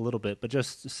this a little bit, but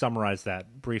just summarize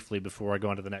that briefly before I go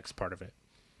on to the next part of it.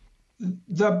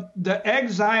 The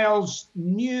exiles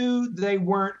knew they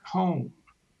weren't home.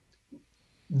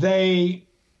 They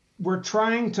were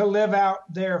trying to live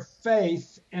out their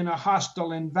faith in a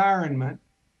hostile environment.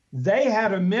 They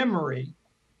had a memory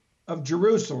of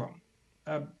Jerusalem,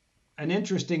 an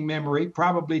interesting memory,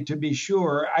 probably, to be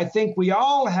sure. I think we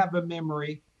all have a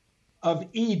memory of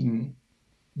Eden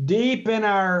deep in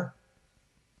our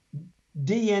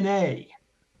DNA.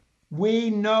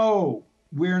 We know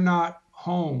we're not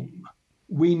home.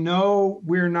 We know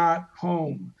we're not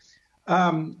home.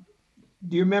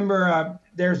 Do you remember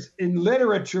there's in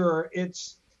literature,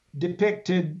 it's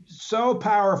depicted so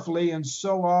powerfully and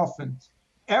so often.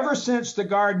 Ever since the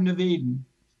Garden of Eden,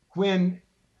 when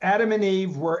Adam and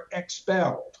Eve were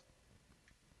expelled,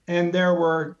 and there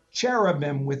were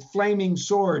cherubim with flaming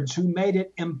swords who made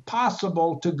it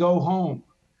impossible to go home,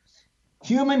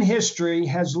 human history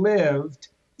has lived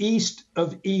east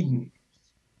of Eden.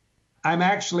 I'm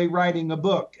actually writing a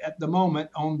book at the moment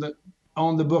on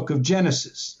the book of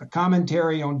Genesis, a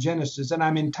commentary on Genesis, and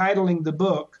I'm entitling the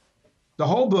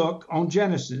whole book on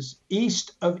Genesis,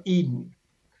 East of Eden,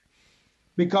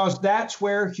 because that's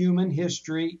where human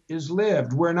history is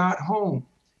lived. We're not home.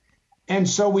 And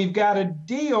so we've got to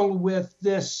deal with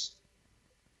this.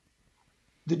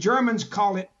 The Germans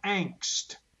call it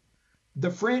angst.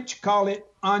 The French call it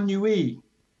ennui.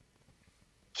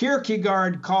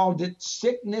 Kierkegaard called it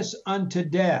sickness unto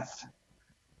death.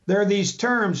 There are these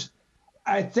terms.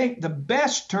 I think the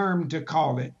best term to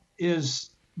call it is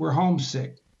we're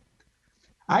homesick.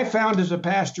 I found as a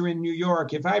pastor in New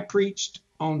York, if I preached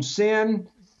on sin,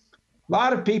 a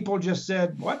lot of people just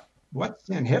said, what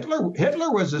sin?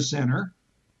 Hitler was a sinner.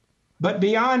 But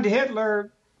beyond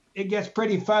Hitler, it gets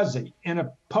pretty fuzzy in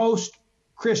a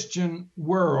post-Christian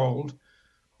world.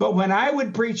 But when I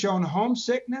would preach on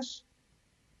homesickness,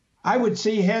 I would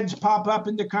see heads pop up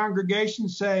in the congregation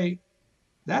say,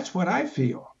 that's what I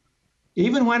feel.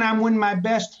 Even when I'm with my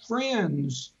best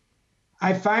friends,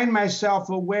 I find myself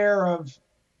aware of,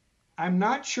 I'm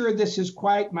not sure this is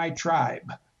quite my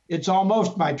tribe. It's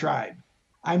almost my tribe.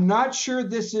 I'm not sure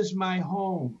this is my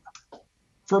home.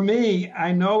 For me,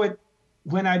 I know it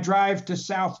when I drive to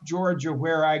South Georgia,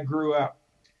 where I grew up.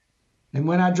 And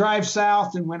when I drive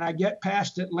south and when I get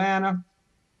past Atlanta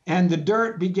and the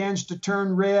dirt begins to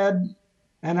turn red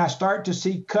and I start to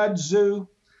see kudzu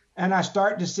and I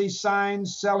start to see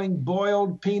signs selling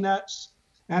boiled peanuts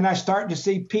and I start to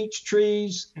see peach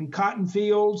trees and cotton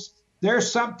fields,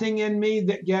 there's something in me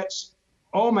that gets,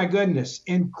 oh my goodness,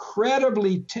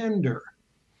 incredibly tender.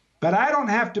 But I don't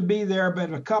have to be there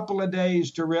but a couple of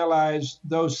days to realize,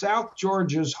 though South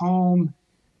Georgia's home,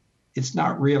 it's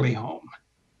not really home.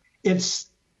 It's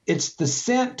the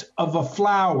scent of a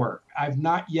flower I've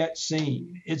not yet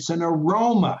seen. It's an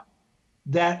aroma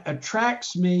that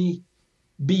attracts me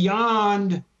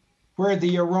beyond where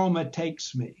the aroma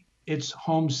takes me. It's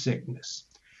homesickness.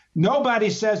 Nobody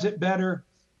says it better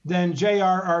than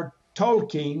J.R.R.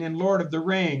 Tolkien in Lord of the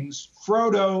Rings,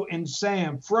 Frodo and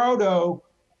Sam. Frodo,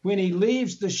 when he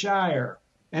leaves the Shire,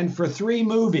 and for 3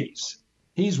 movies,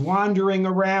 he's wandering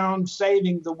around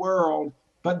saving the world,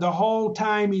 but the whole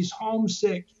time he's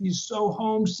homesick. He's so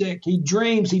homesick. He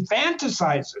dreams, he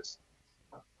fantasizes.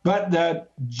 But the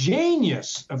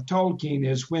genius of Tolkien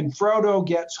is when Frodo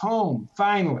gets home,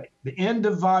 finally, the end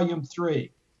of volume 3,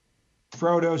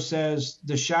 Frodo says,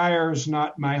 the Shire's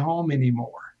not my home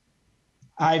anymore.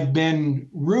 I've been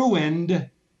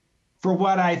ruined for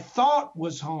what I thought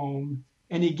was home.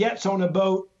 And he gets on a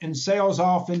boat and sails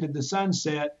off into the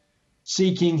sunset,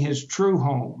 seeking his true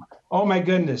home. Oh my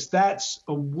goodness, that's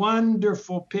a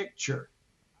wonderful picture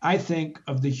I think,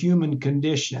 of the human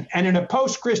condition. And in a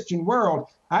post-Christian world,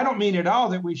 I don't mean at all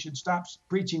that we should stop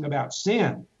preaching about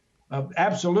sin.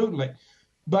 Absolutely.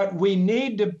 But we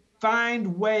need to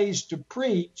find ways to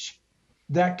preach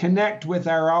that connect with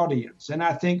our audience. And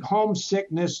I think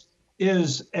homesickness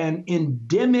is an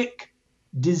endemic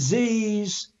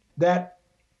disease that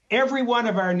every one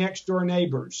of our next door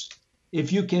neighbors,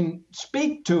 if you can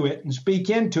speak to it and speak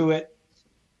into it,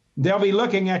 they'll be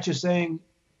looking at you saying,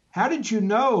 how did you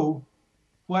know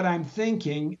what I'm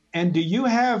thinking? And do you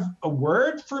have a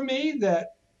word for me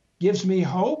that gives me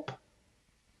hope?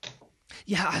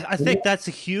 Yeah, I think that's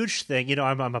a huge thing. You know,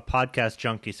 I'm a podcast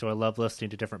junkie, so I love listening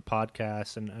to different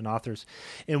podcasts and authors.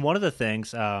 And one of the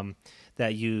things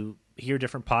that you hear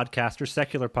different podcasters,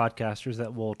 secular podcasters,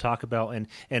 that will talk about,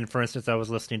 and for instance, I was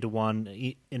listening to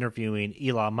one interviewing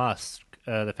Elon Musk,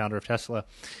 the founder of Tesla,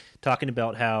 talking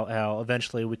about how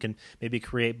eventually we can maybe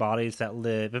create bodies that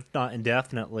live, if not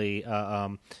indefinitely,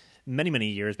 many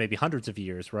years, maybe hundreds of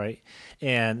years, right?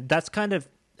 And that's kind of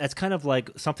like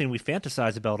something we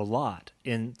fantasize about a lot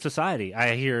in society.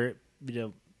 I hear,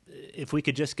 if we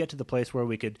could just get to the place where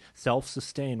we could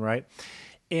self-sustain, right?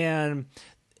 And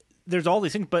there's all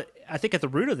these things, but I think at the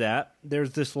root of that,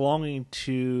 there's this longing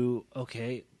to,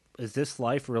 okay, is this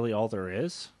life really all there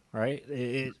is, right?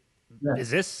 Is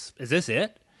this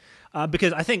it?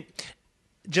 Because I think,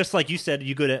 just like you said,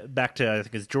 you go back to, I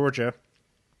think it's Georgia.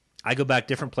 I go back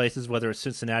different places, whether it's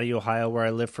Cincinnati, Ohio, where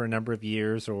I lived for a number of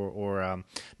years, or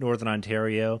Northern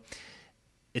Ontario.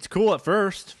 It's cool at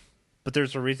first, but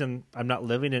there's a reason I'm not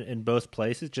living in both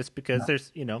places, just because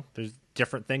there's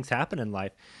different things happen in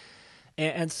life.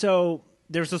 And so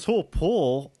there's this whole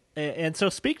pull. And so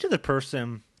speak to the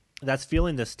person that's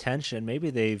feeling this tension. Maybe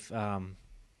they've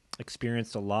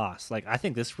experienced a loss. Like, I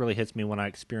think this really hits me when I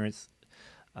experience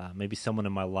maybe someone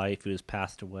in my life who has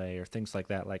passed away or things like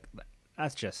that. Like,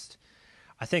 that's just,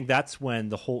 I think that's when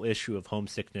the whole issue of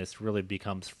homesickness really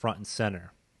becomes front and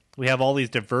center. We have all these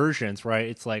diversions, right?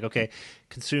 It's like, okay,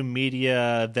 consume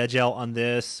media, veg out on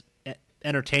this,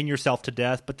 entertain yourself to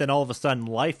death, but then all of a sudden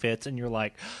life hits and you're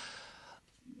like,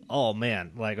 oh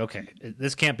man, like, okay,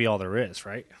 this can't be all there is,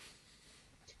 right?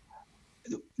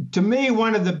 To me,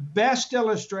 one of the best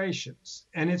illustrations,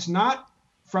 and it's not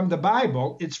from the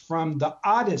Bible, it's from the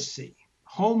Odyssey,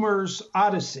 Homer's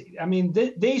Odyssey. I mean,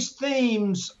 these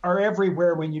themes are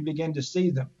everywhere when you begin to see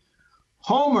them.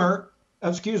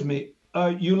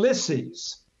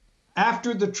 Ulysses,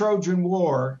 after the Trojan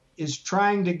War, is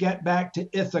trying to get back to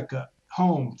Ithaca,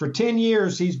 home. For 10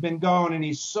 years, he's been gone, and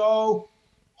he's so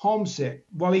homesick.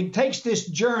 Well, he takes this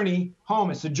journey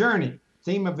home. It's a journey,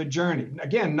 theme of a journey.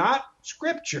 Again, not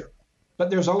scripture, but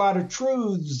there's a lot of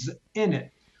truths in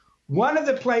it. One of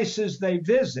the places they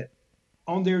visit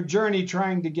on their journey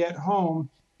trying to get home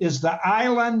is the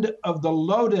island of the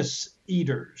Lotus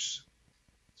Eaters.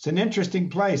 It's an interesting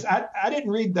place. I didn't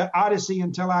read the Odyssey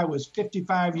until I was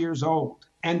 55 years old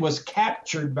and was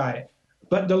captured by it.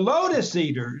 But the Lotus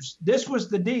Eaters, this was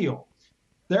the deal.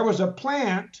 There was a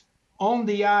plant on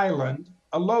the island,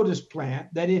 a lotus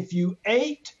plant, that if you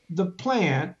ate the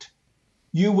plant,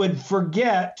 you would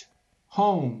forget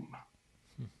home.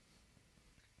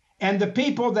 And the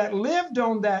people that lived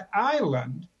on that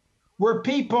island were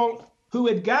people who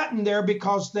had gotten there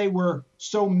because they were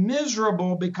so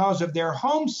miserable because of their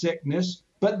homesickness,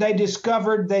 but they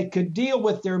discovered they could deal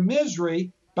with their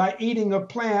misery by eating a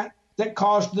plant that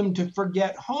caused them to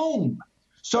forget home.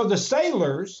 So the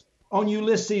sailors on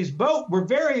Ulysses' boat were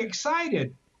very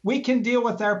excited. We can deal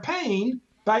with our pain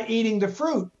by eating the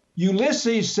fruit.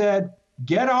 Ulysses said,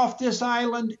 get off this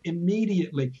island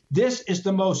immediately. This is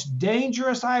the most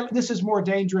dangerous island. This is more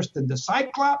dangerous than the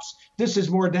Cyclops. This is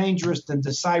more dangerous than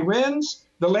the Sirens,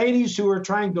 the ladies who are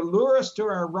trying to lure us to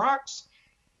our rocks.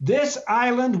 This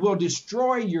island will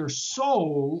destroy your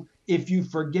soul if you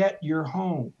forget your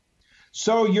home.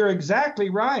 So you're exactly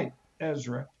right,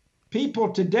 Ezra.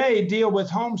 People today deal with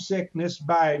homesickness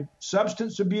by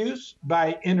substance abuse,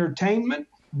 by entertainment,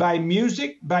 by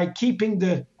music, by keeping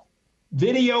the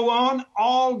video on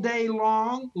all day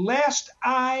long, lest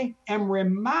I am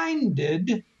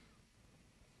reminded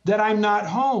that I'm not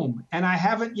home and I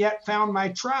haven't yet found my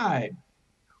tribe.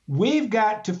 We've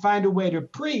got to find a way to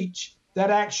preach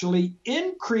that actually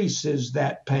increases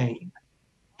that pain,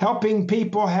 helping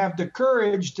people have the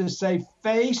courage to say,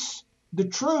 face the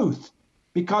truth.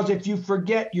 Because if you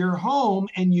forget your home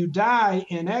and you die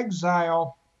in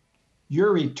exile,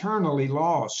 you're eternally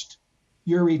lost.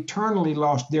 You're eternally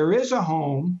lost. There is a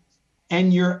home,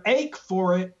 and your ache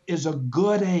for it is a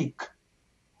good ache.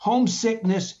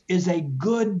 Homesickness is a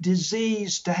good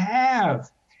disease to have.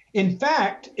 In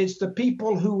fact, it's the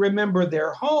people who remember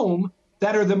their home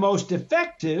that are the most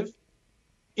effective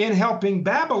in helping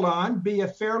Babylon be a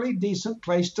fairly decent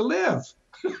place to live.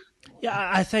 Yeah,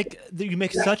 I think that you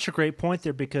make such a great point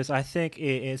there, because I think,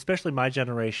 especially my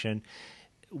generation,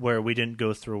 where we didn't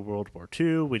go through World War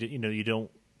II, you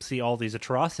don't see all these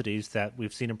atrocities that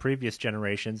we've seen in previous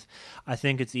generations. I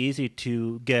think it's easy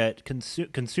to get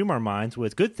consume our minds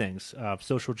with good things,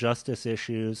 social justice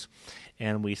issues,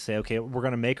 and we say, okay, we're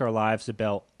going to make our lives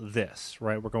about this,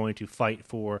 right? We're going to fight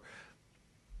for,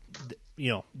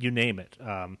 you name it,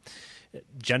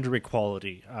 gender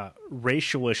equality,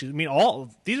 racial issues. I mean,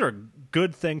 all these are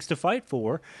good things to fight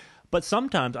for, but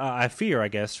sometimes I fear, I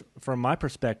guess, from my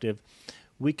perspective,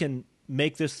 we can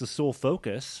make this the sole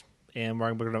focus, and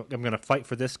I'm going to fight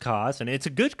for this cause, and it's a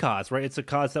good cause, right? It's a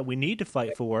cause that we need to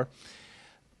fight for.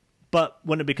 But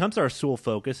when it becomes our sole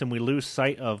focus and we lose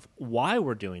sight of why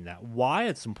we're doing that, why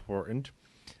it's important,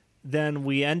 then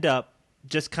we end up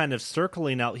just kind of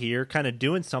circling out here, kind of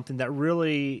doing something that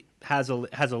really has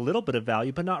a little bit of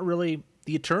value, but not really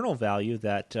the eternal value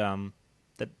that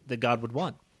that God would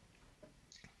want.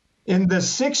 In the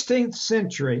 16th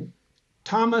century,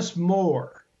 Thomas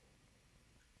More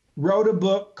wrote a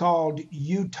book called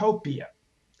Utopia.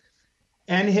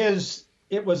 And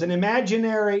it was an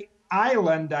imaginary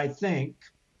island, I think,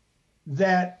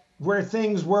 where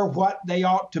things were what they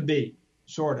ought to be,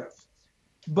 sort of.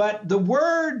 But the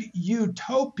word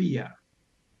utopia,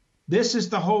 this is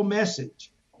the whole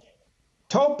message.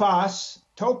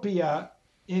 Topia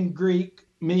in Greek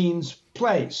means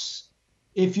place.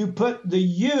 If you put the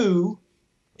U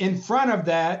in front of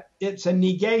that, it's a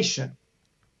negation.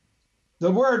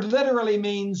 The word literally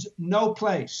means no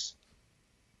place.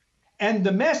 And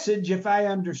the message, if I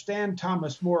understand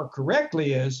Thomas More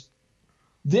correctly, is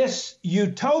this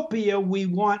utopia we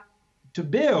want to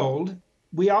build.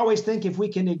 We always think if we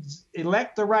can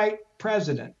elect the right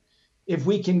president, if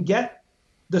we can get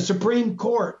the Supreme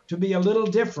Court to be a little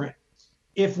different,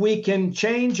 if we can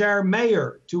change our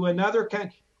mayor to another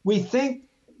kind, we think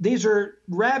these are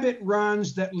rabbit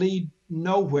runs that lead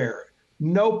nowhere,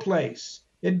 no place.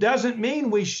 It doesn't mean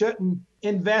we shouldn't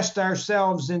invest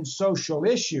ourselves in social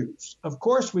issues. Of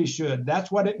course we should.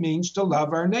 That's what it means to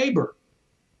love our neighbor.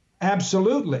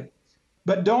 Absolutely.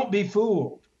 But don't be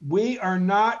fooled. We are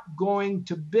not going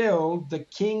to build the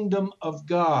kingdom of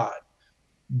God.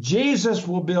 Jesus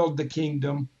will build the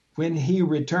kingdom when he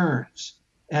returns.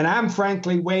 And I'm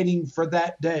frankly waiting for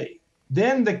that day.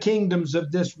 Then the kingdoms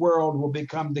of this world will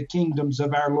become the kingdoms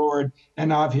of our Lord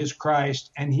and of his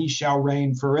Christ, and he shall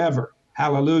reign forever.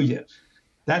 Hallelujah.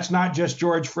 That's not just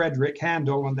George Frederick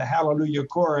Handel and the Hallelujah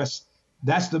chorus.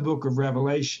 That's the book of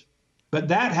Revelation. But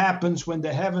that happens when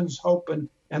the heavens open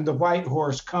and the white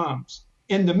horse comes.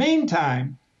 In the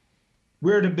meantime,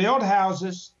 we're to build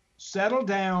houses, settle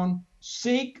down,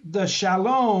 seek the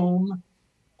shalom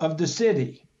of the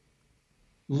city,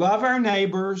 love our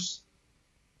neighbors.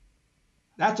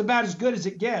 That's about as good as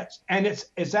it gets. And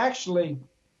it's actually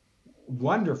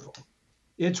wonderful.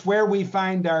 It's where we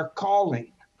find our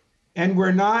calling. And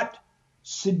we're not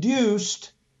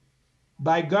seduced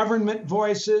by government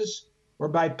voices or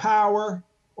by power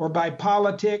or by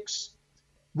politics.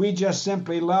 We just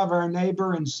simply love our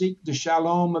neighbor and seek the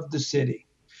shalom of the city.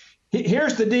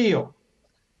 Here's the deal.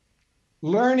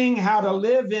 Learning how to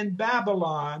live in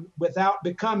Babylon without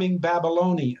becoming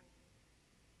Babylonian.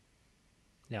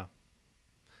 Yeah.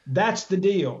 That's the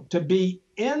deal. To be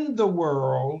in the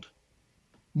world,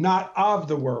 not of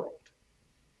the world.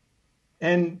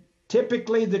 And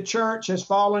typically the church has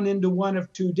fallen into one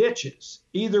of two ditches.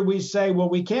 Either we say, well,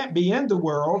 we can't be in the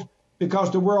world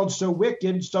because the world's so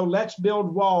wicked, so let's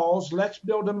build walls, let's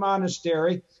build a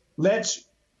monastery, let's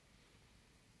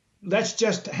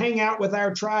just hang out with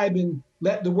our tribe and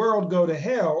let the world go to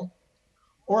hell.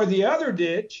 Or the other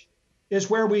ditch is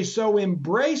where we so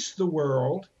embrace the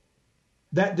world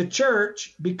that the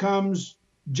church becomes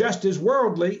just as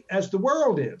worldly as the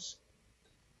world is.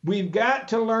 We've got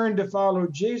to learn to follow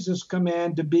Jesus'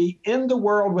 command to be in the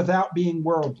world without being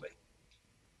worldly.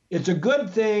 It's a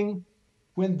good thing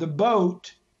when the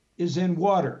boat is in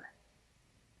water.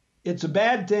 It's a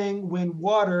bad thing when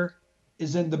water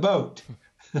is in the boat.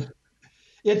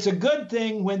 It's a good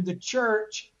thing when the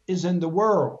church is in the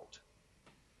world.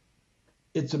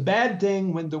 It's a bad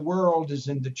thing when the world is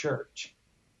in the church.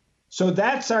 So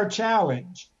that's our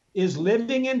challenge, is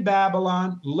living in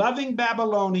Babylon, loving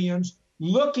Babylonians,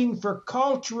 looking for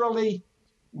culturally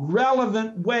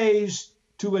relevant ways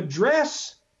to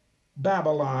address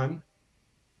Babylon,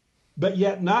 but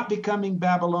yet not becoming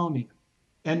Babylonian,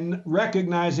 and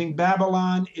recognizing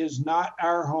Babylon is not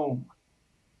our home.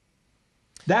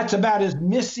 That's about as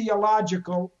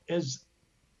missiological as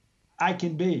I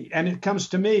can be. And it comes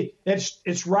to me,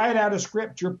 it's right out of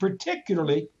Scripture,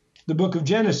 particularly the book of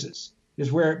Genesis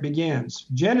is where it begins.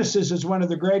 Genesis is one of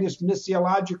the greatest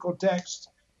missiological texts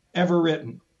ever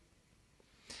written.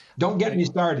 Don't get me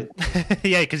started.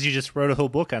 Yeah, because you just wrote a whole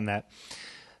book on that.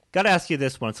 Got to ask you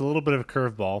this one. It's a little bit of a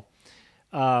curveball.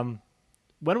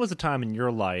 When was a time in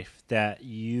your life that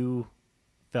you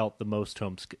felt the most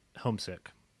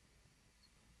homesick?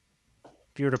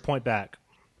 If you were to point back.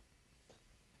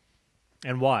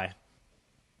 And why?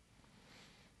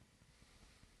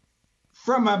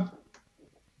 I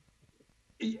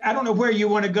don't know where you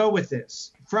want to go with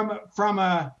this. From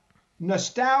a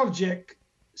nostalgic,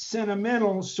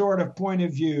 sentimental sort of point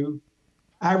of view,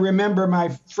 I remember my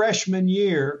freshman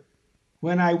year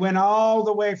when I went all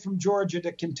the way from Georgia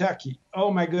to Kentucky.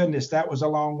 Oh my goodness, that was a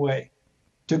long way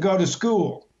to go to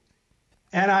school.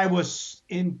 And I was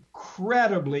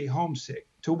incredibly homesick.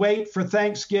 To wait for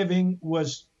Thanksgiving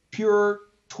was pure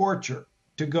torture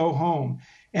to go home.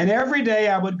 And every day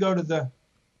I would go to the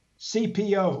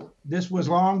CPO. This was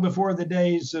long before the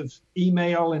days of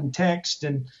email and text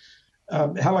and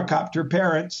helicopter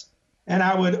parents. And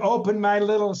I would open my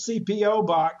little CPO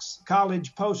box,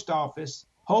 college post office,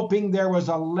 hoping there was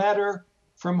a letter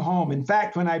from home. In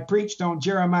fact, when I preached on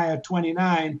Jeremiah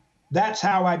 29, that's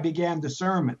how I began the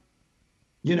sermon.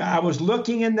 You know, I was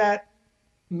looking in that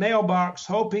mailbox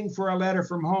hoping for a letter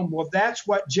from home. Well, that's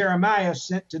what Jeremiah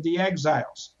sent to the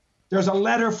exiles. There's a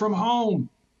letter from home.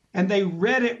 And they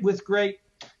read it with great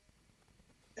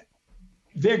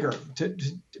vigor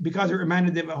because it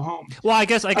reminded them of home. Well, I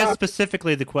guess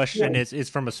specifically the question is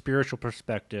from a spiritual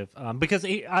perspective, because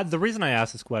the reason I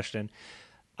ask this question,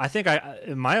 I think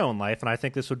in my own life, and I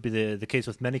think this would be the case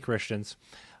with many Christians,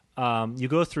 you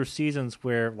go through seasons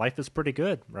where life is pretty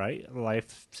good, right?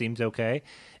 Life seems okay,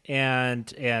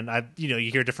 and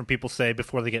you hear different people say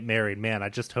before they get married, man, I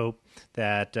just hope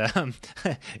that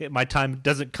my time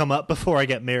doesn't come up before I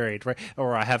get married, right?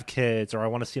 Or I have kids, or I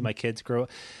want to see my kids grow.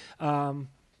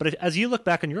 But as you look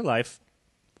back on your life,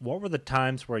 what were the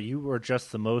times where you were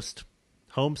just the most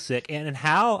homesick, and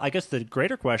how? I guess the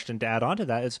greater question to add on to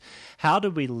that is, how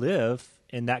do we live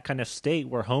in that kind of state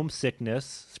where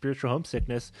homesickness, spiritual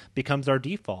homesickness, becomes our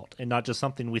default and not just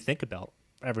something we think about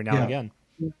every now and again?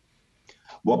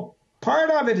 Well, part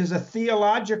of it is a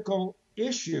theological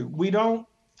issue. We don't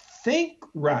think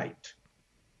right.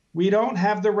 We don't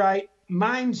have the right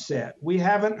mindset. We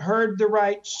haven't heard the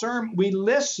right sermon. We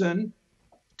listen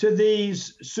to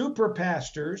these super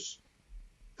pastors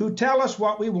who tell us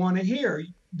what we want to hear.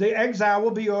 The exile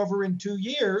will be over in 2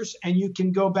 years, and you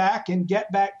can go back and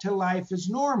get back to life as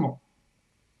normal.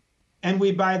 And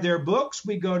we buy their books,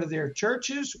 we go to their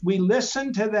churches, we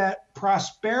listen to that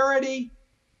prosperity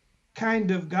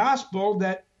kind of gospel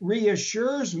that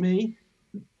reassures me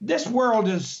this world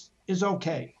is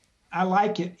okay. I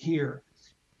like it here.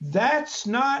 That's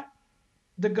not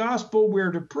the gospel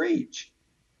we're to preach.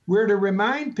 We're to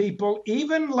remind people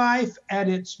even life at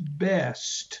its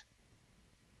best.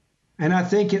 And I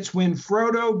think it's when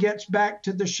Frodo gets back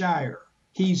to the Shire.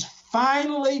 He's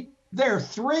finally, there are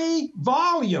 3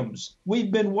 volumes.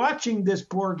 We've been watching this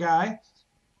poor guy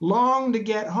long to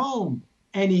get home.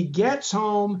 And he gets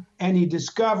home and he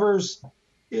discovers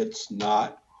it's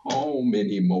not home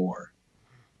anymore.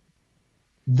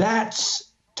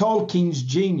 That's Tolkien's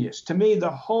genius. To me, the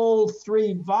whole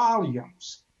 3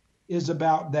 volumes is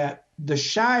about that. The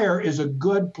Shire is a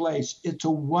good place. It's a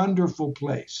wonderful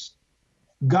place.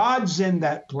 God's in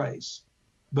that place,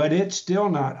 but it's still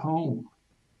not home.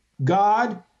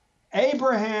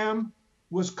 Abraham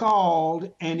was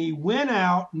called and he went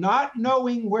out not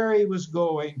knowing where he was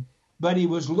going, but he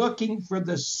was looking for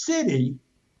the city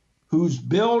whose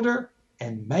builder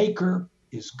and maker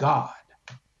is God.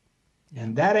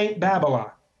 And that ain't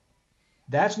Babylon.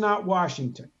 That's not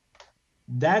Washington.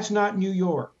 That's not New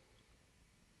York.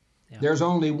 Yeah. There's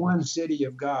only one city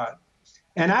of God.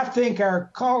 And I think our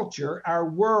culture, our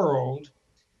world,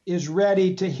 is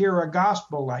ready to hear a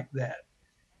gospel like that.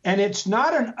 And it's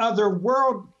not an other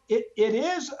world. It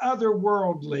is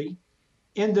otherworldly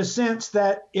in the sense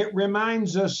that it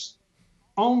reminds us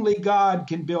only God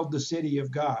can build the city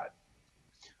of God.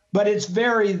 But it's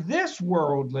very this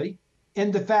worldly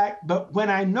in the fact, but when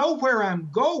I know where I'm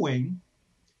going,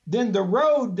 then the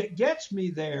road that gets me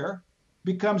there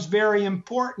becomes very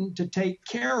important to take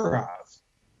care of.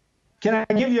 Can I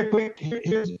give you a quick,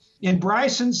 here's in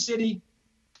Bryson City,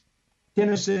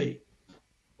 Tennessee,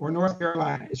 or North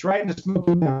Carolina. It's right in the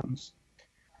Smoky Mountains.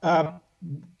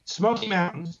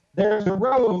 There's a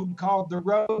road called the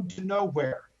Road to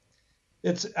Nowhere.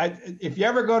 If you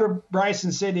ever go to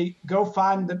Bryson City, go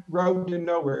find the Road to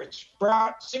Nowhere. It's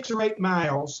about 6 or 8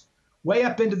 miles way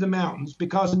up into the mountains,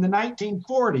 because in the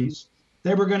 1940s,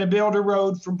 they were going to build a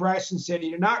road from Bryson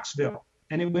City to Knoxville,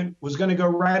 and it was going to go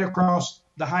right across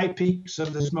the high peaks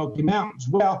of the Smoky Mountains.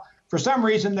 Well, for some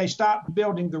reason, they stopped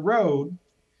building the road.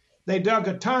 They dug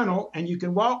a tunnel, and you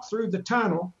can walk through the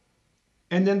tunnel,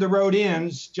 and then the road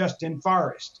ends just in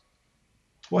forest.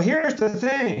 Well, here's the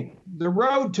thing. The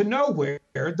road to nowhere,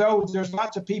 though there's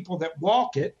lots of people that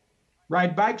walk it,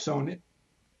 ride bikes on it,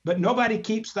 but nobody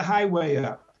keeps the highway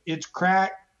up. It's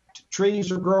cracked,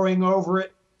 trees are growing over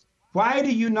it. Why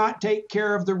do you not take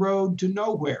care of the road to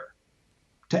nowhere?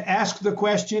 To ask the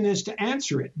question is to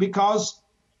answer it, because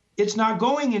it's not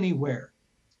going anywhere.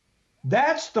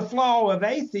 That's the flaw of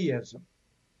atheism.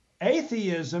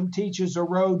 Atheism teaches a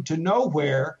road to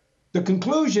nowhere. The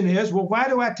conclusion is, well, why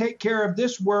do I take care of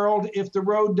this world if the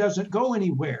road doesn't go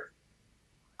anywhere?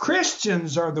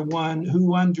 Christians are the one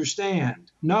who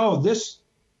understand, no, this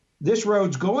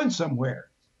road's going somewhere.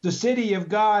 The city of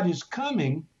God is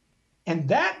coming, and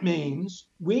that means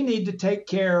we need to take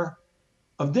care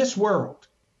of this world,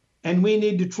 and we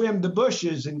need to trim the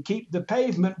bushes and keep the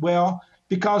pavement well,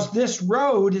 because this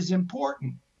road is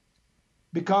important,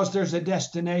 because there's a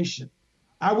destination.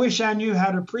 I wish I knew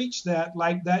how to preach that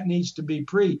like that needs to be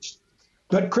preached.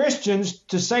 But Christians,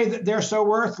 to say that they're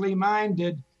so earthly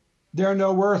minded, they're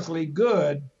no earthly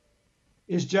good,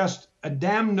 is just a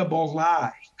damnable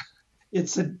lie.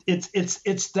 It's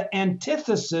the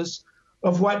antithesis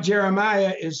of what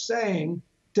Jeremiah is saying,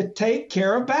 to take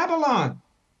care of Babylon.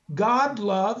 God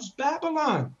loves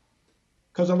Babylon.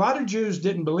 Because a lot of Jews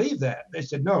didn't believe that. They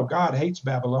said, no, God hates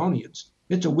Babylonians.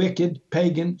 It's a wicked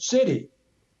pagan city.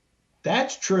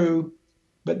 That's true,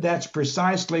 but that's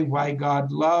precisely why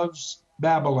God loves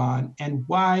Babylon and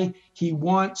why he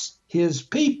wants his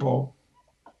people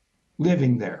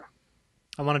living there.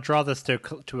 I want to draw this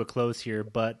to a close here,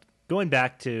 but going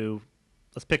back to,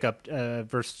 let's pick up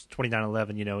verse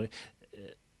 29:11.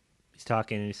 He's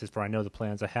talking and he says, "For I know the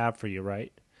plans I have for you,"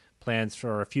 right? Plans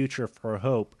for a future, for a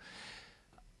hope.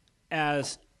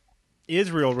 As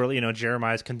Israel really,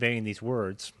 Jeremiah is conveying these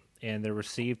words, and they're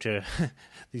received to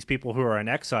these people who are in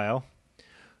exile.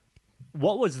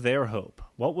 What was their hope?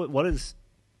 What is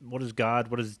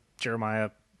Jeremiah,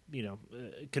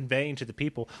 conveying to the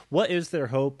people? What is their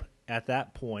hope at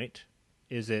that point?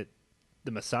 Is it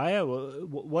the Messiah?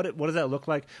 What does that look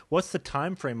like? What's the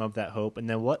time frame of that hope? And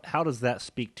then how does that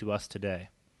speak to us today?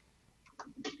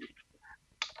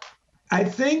 I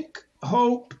think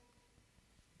hope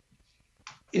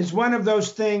is one of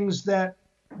those things that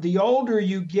the older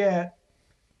you get,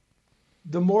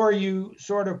 the more you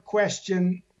sort of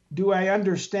question, do I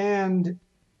understand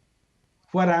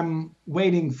what I'm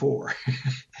waiting for?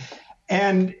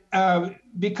 And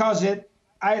because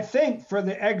I think for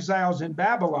the exiles in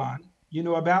Babylon,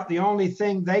 about the only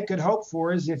thing they could hope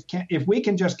for is if we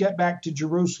can just get back to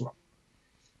Jerusalem.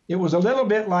 It was a little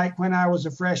bit like when I was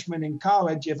a freshman in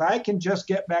college. If I can just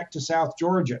get back to South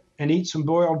Georgia and eat some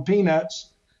boiled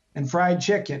peanuts and fried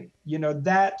chicken,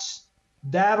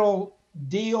 that'll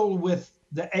deal with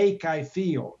the ache I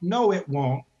feel. No, it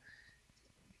won't.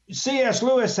 C.S.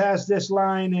 Lewis has this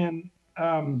line in,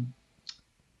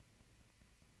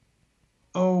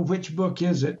 which book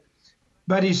is it?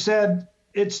 But he said,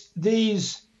 it's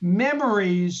these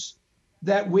memories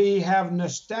that we have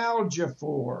nostalgia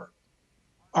for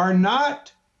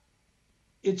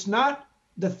it's not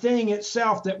the thing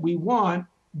itself that we want.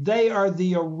 They are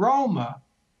the aroma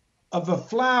of a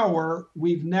flower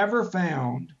we've never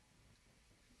found.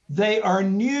 They are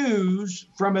news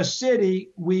from a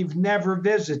city we've never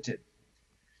visited.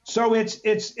 So it's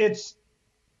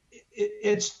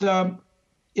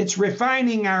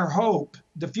refining our hope,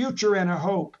 the future in a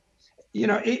hope.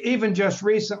 Even just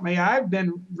recently, I've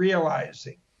been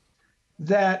realizing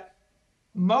that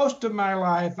most of my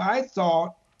life, I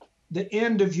thought the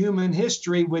end of human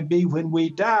history would be when we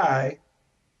die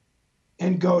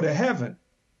and go to heaven.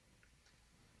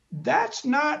 That's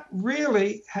not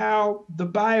really how the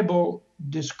Bible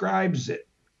describes it.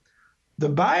 The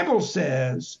Bible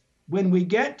says when we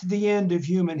get to the end of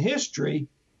human history,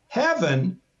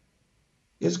 heaven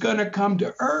is going to come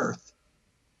to earth.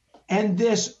 And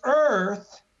this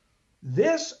earth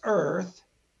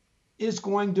is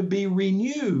going to be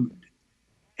renewed.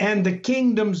 And the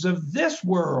kingdoms of this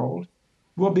world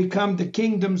will become the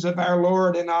kingdoms of our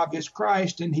Lord and of his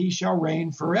Christ, and he shall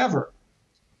reign forever.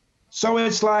 So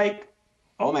it's like,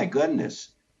 oh my goodness,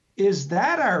 is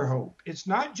that our hope? It's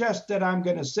not just that I'm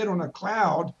going to sit on a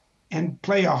cloud and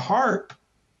play a harp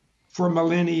for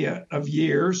millennia of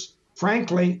years.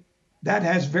 Frankly, that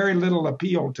has very little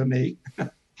appeal to me,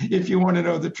 if you want to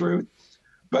know the truth.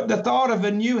 But the thought of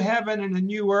a new heaven and a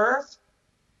new earth,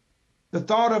 The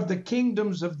thought of the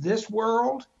kingdoms of this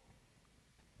world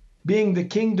being the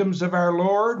kingdoms of our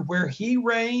Lord, where he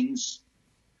reigns,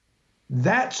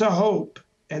 that's a hope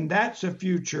and that's a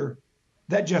future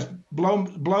that just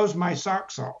blows my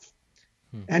socks off.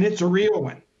 And it's a real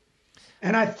one.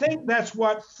 And I think that's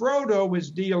what Frodo was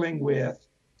dealing with,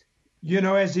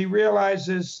 as he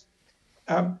realizes,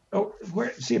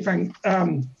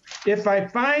 if I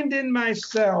find in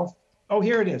myself,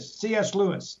 here it is, C.S.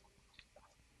 Lewis.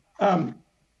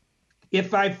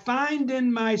 If I find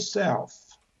in myself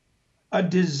a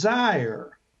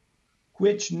desire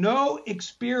which no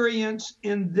experience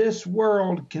in this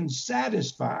world can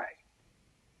satisfy,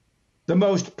 the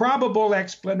most probable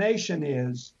explanation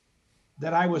is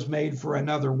that I was made for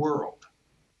another world.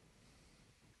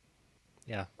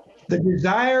 Yeah. The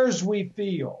desires we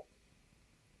feel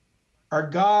are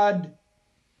God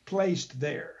placed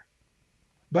there,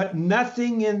 but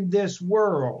nothing in this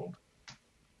world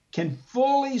can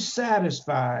fully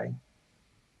satisfy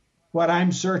what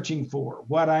I'm searching for,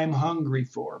 what I'm hungry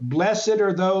for. Blessed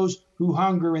are those who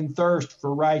hunger and thirst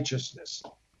for righteousness.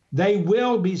 They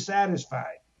will be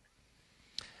satisfied.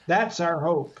 That's our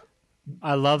hope.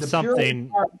 I love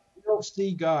something. We'll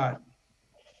see God.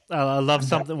 I love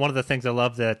something. One of the things I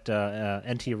love that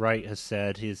N.T. Wright has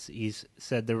said, he's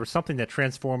said there was something that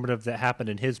transformative that happened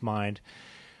in his mind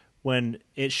when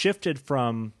it shifted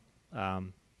from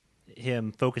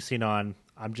him focusing on,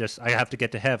 I have to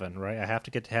get to heaven, right? I have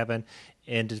to get to heaven,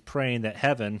 and just praying that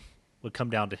heaven would come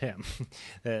down to him.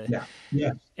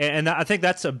 Yeah. And I think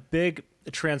that's a big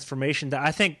transformation that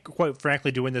I think, quite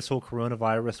frankly, during this whole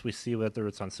coronavirus, we see whether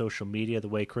it's on social media, the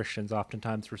way Christians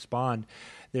oftentimes respond,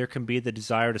 there can be the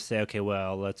desire to say, okay,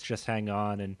 well, let's just hang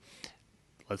on and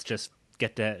let's just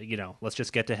get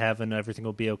to heaven, everything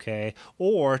will be okay.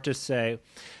 Or to say,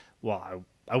 well,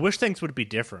 I wish things would be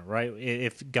different, right?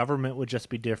 If government would just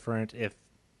be different, if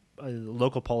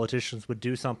local politicians would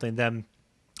do something, then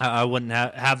I wouldn't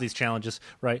have these challenges,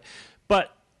 right?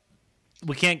 But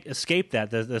we can't escape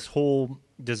that. This whole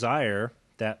desire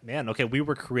that, man, okay, we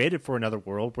were created for another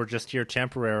world. We're just here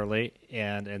temporarily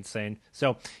and saying.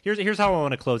 So here's how I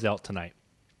want to close out tonight.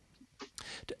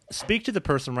 Speak to the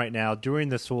person right now during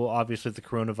this whole, obviously, the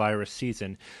coronavirus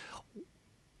season.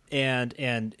 And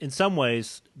in some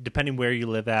ways, depending where you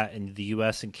live at in the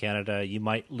U.S. and Canada, you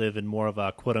might live in more of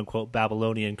a quote-unquote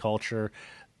Babylonian culture.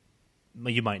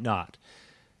 You might not.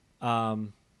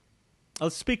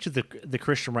 Let's speak to the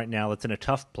Christian right now that's in a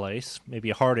tough place,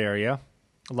 maybe a hard area.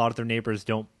 A lot of their neighbors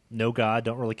don't know God,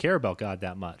 don't really care about God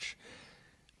that much.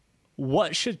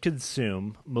 What should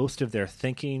consume most of their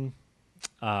thinking?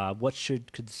 What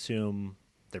should consume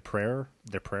their prayer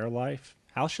life?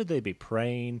 How should they be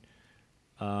praying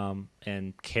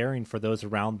and caring for those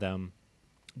around them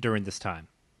during this time?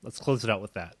 Let's close it out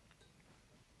with that.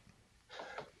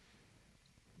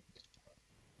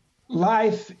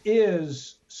 Life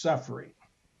is suffering.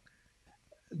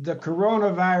 The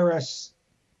coronavirus,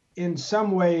 in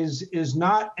some ways, is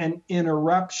not an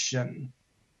interruption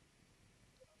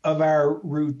of our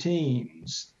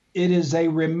routines. It is a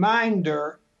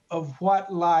reminder of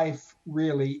what life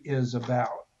really is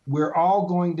about. We're all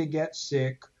going to get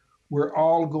sick. We're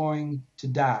all going to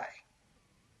die.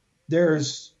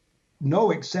 There's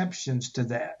no exceptions to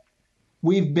that.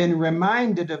 We've been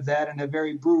reminded of that in a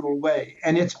very brutal way,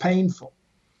 and it's painful.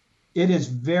 It is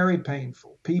very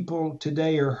painful. People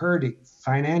today are hurting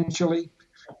financially.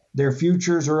 Their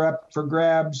futures are up for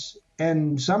grabs,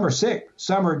 and some are sick.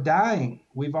 Some are dying.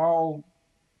 We've all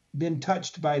been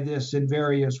touched by this in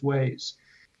various ways.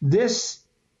 This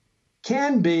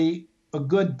can be a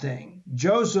good thing.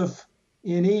 Joseph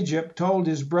in Egypt told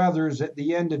his brothers at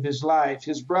the end of his life,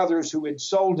 his brothers who had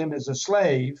sold him as a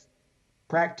slave,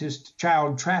 practiced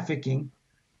child trafficking,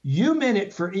 you meant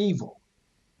it for evil.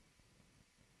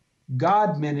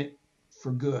 God meant it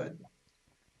for good.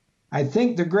 I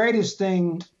think the greatest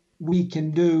thing we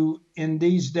can do in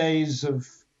these days of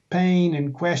pain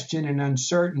and question and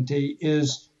uncertainty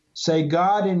is say,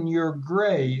 God, in your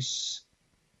grace,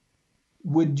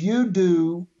 would you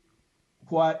do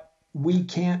what we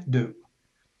can't do?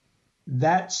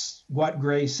 That's what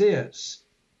grace is.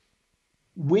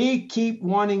 We keep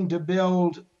wanting to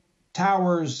build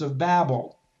towers of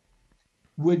Babel.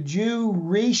 Would you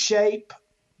reshape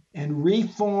and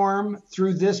reform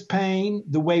through this pain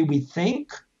the way we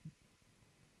think,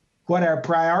 what our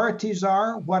priorities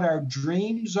are, what our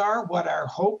dreams are, what our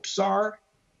hopes are,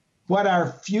 what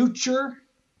our future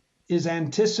is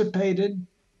anticipated,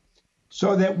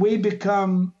 so that we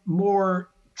become more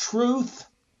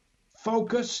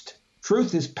truth-focused.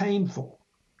 Truth is painful.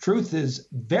 Truth is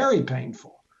very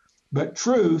painful. But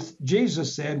truth,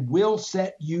 Jesus said, will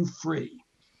set you free.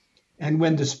 And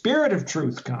when the Spirit of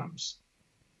truth comes,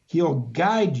 he'll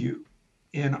guide you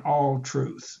in all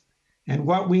truth. And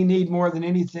what we need more than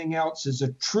anything else is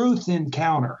a truth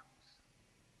encounter.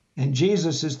 And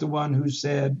Jesus is the one who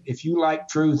said, if you like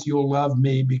truth, you'll love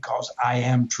me because I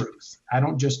am truth. I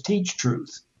don't just teach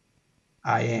truth.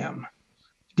 I am.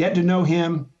 Get to know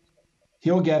him.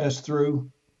 He'll get us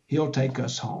through. He'll take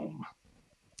us home.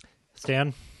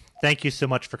 Stan, thank you so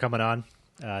much for coming on.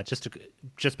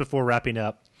 Just before wrapping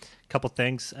up, a couple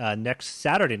things. Next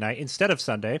Saturday night, instead of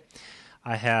Sunday,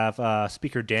 I have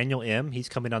speaker Daniel M. He's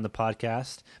coming on the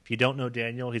podcast. If you don't know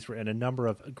Daniel, he's written a number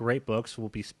of great books. We'll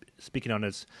be speaking on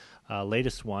his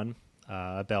latest one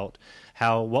about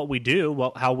how what we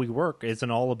do, how we work,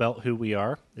 isn't all about who we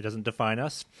are. It doesn't define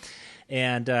us.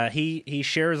 And he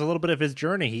shares a little bit of his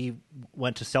journey. He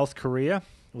went to South Korea,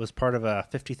 was part of a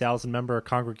 50,000-member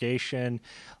congregation,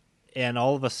 and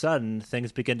all of a sudden,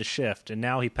 things begin to shift. And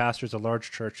now he pastors a large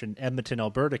church in Edmonton,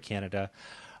 Alberta, Canada.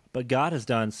 But God has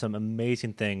done some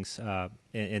amazing things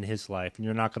in his life, and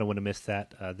you're not going to want to miss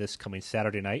that this coming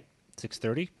Saturday night,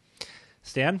 6:30.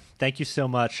 Stan, thank you so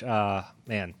much.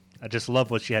 Man, I just love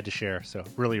what you had to share, so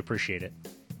really appreciate it.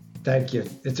 Thank you.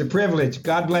 It's a privilege.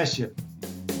 God bless you.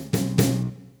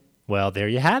 Well, there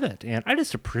you have it. And I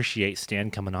just appreciate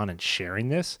Stan coming on and sharing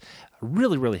this.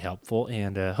 Really, really helpful.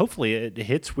 And hopefully it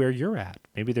hits where you're at.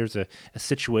 Maybe there's a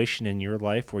situation in your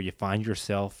life where you find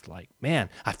yourself like, man,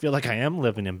 I feel like I am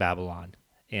living in Babylon.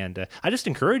 And I just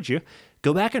encourage you,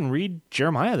 go back and read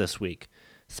Jeremiah this week.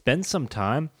 Spend some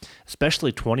time,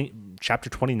 especially chapter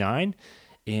 29.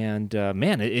 And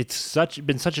man, it's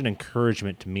been such an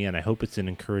encouragement to me, and I hope it's an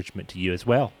encouragement to you as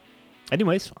well.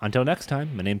 Anyways, until next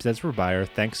time, my name's Ezra Beyer.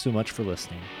 Thanks so much for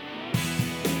listening.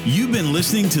 You've been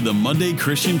listening to the Monday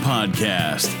Christian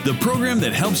Podcast, the program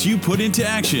that helps you put into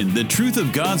action the truth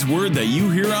of God's Word that you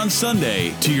hear on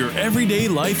Sunday to your everyday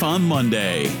life on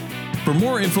Monday. For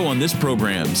more info on this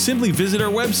program, simply visit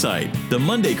our website,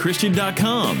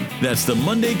 themondaychristian.com. That's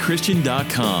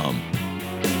themondaychristian.com.